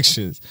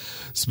actions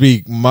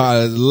speak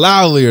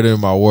louder than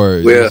my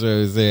words. Yeah. You know what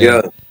I'm saying?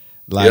 Yeah.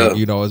 Like,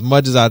 you know, as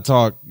much as I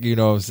talk, you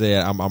know what I'm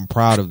saying, I'm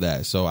proud of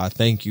that. So I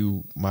thank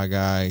you, my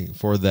guy,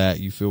 for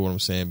that. You feel what I'm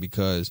saying?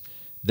 Because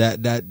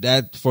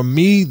that for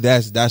me,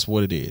 that's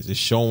what it is. It's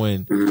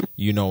showing,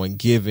 you know, and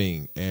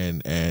giving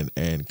and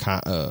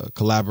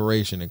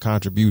collaboration and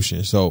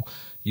contribution. So,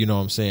 you know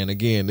what I'm saying?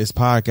 Again, this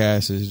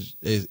podcast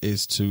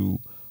is to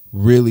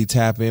really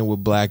tap in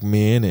with black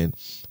men and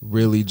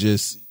really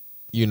just,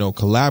 you know,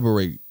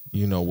 collaborate,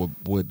 you know,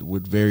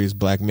 with various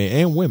black men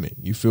and women.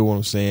 You feel what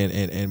I'm saying?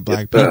 And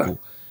black people.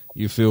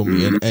 You feel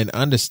me? And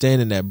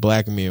understanding that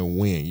black men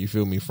win. You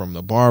feel me? From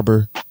the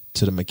barber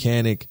to the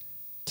mechanic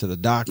to the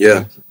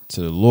doctor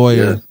to the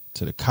lawyer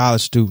to the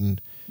college student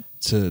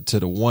to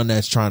the one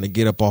that's trying to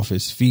get up off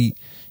his feet.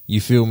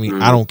 You feel me?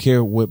 I don't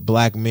care what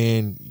black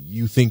man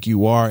you think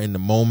you are in the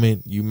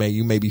moment. You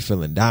may be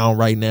feeling down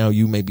right now.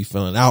 You may be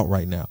feeling out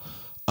right now.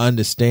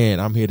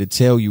 Understand, I'm here to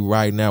tell you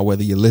right now,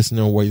 whether you're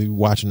listening or whether you're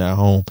watching at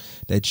home,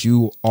 that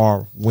you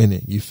are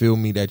winning. You feel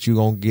me? That you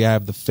gonna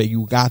have the faith.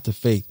 You got the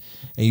faith,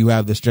 and you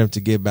have the strength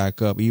to get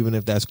back up, even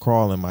if that's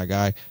crawling, my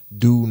guy.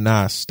 Do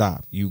not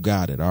stop. You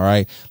got it. All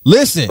right.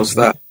 Listen. Don't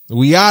stop.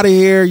 We out of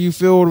here. You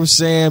feel what I'm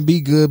saying? Be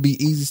good, be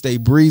easy, stay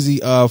breezy.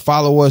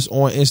 Follow us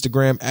on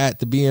Instagram at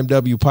the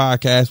BMW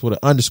Podcast with an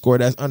underscore.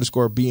 That's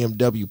underscore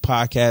BMW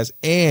Podcast.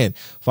 And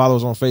follow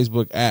us on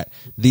Facebook at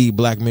the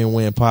Black Men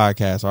Win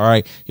Podcast. All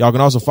right. Y'all can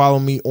also follow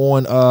me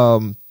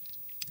on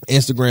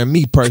Instagram,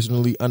 me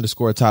personally,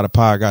 underscore Tyler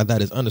Podguy.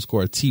 That is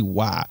underscore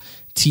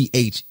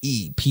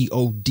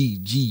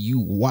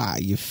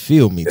TYTHEPODGUY. You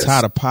feel me? Yes.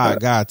 Tyler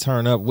Podguy,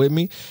 turn up with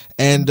me.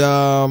 And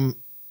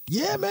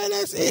yeah, man,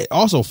 that's it.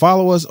 Also,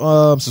 follow us,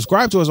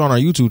 subscribe to us on our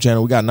YouTube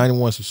channel. We got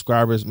 91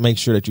 subscribers. Make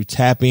sure that you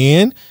tap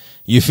in.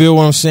 You feel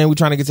what I'm saying? We're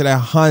trying to get to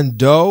that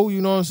hundo.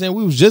 You know what I'm saying?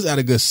 We was just at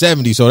a good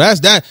 70, so that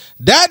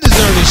deserves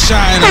a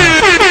shot.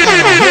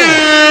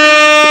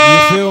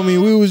 You feel me?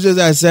 We was just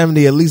at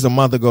 70 at least a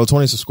month ago.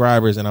 20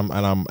 subscribers, and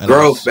I'm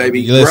growth,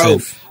 baby. Listen,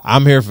 growth.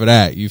 I'm here for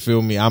that. You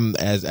feel me? I'm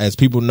as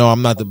people know,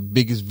 I'm not the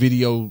biggest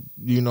video,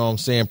 you know what I'm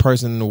saying,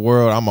 person in the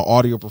world. I'm an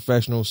audio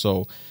professional,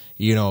 so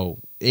you know,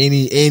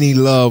 any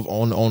love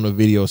on the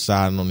video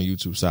side and on the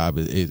YouTube side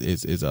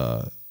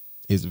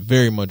is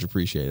very much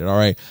appreciated. All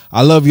right.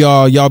 I love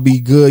y'all. Y'all be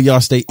good. Y'all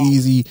stay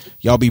easy.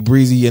 Y'all be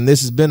breezy. And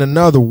this has been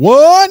another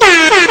one.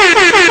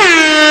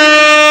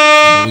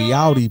 We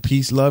outie.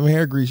 Peace, love, and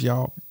hair grease,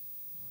 y'all.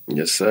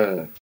 Yes,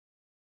 sir.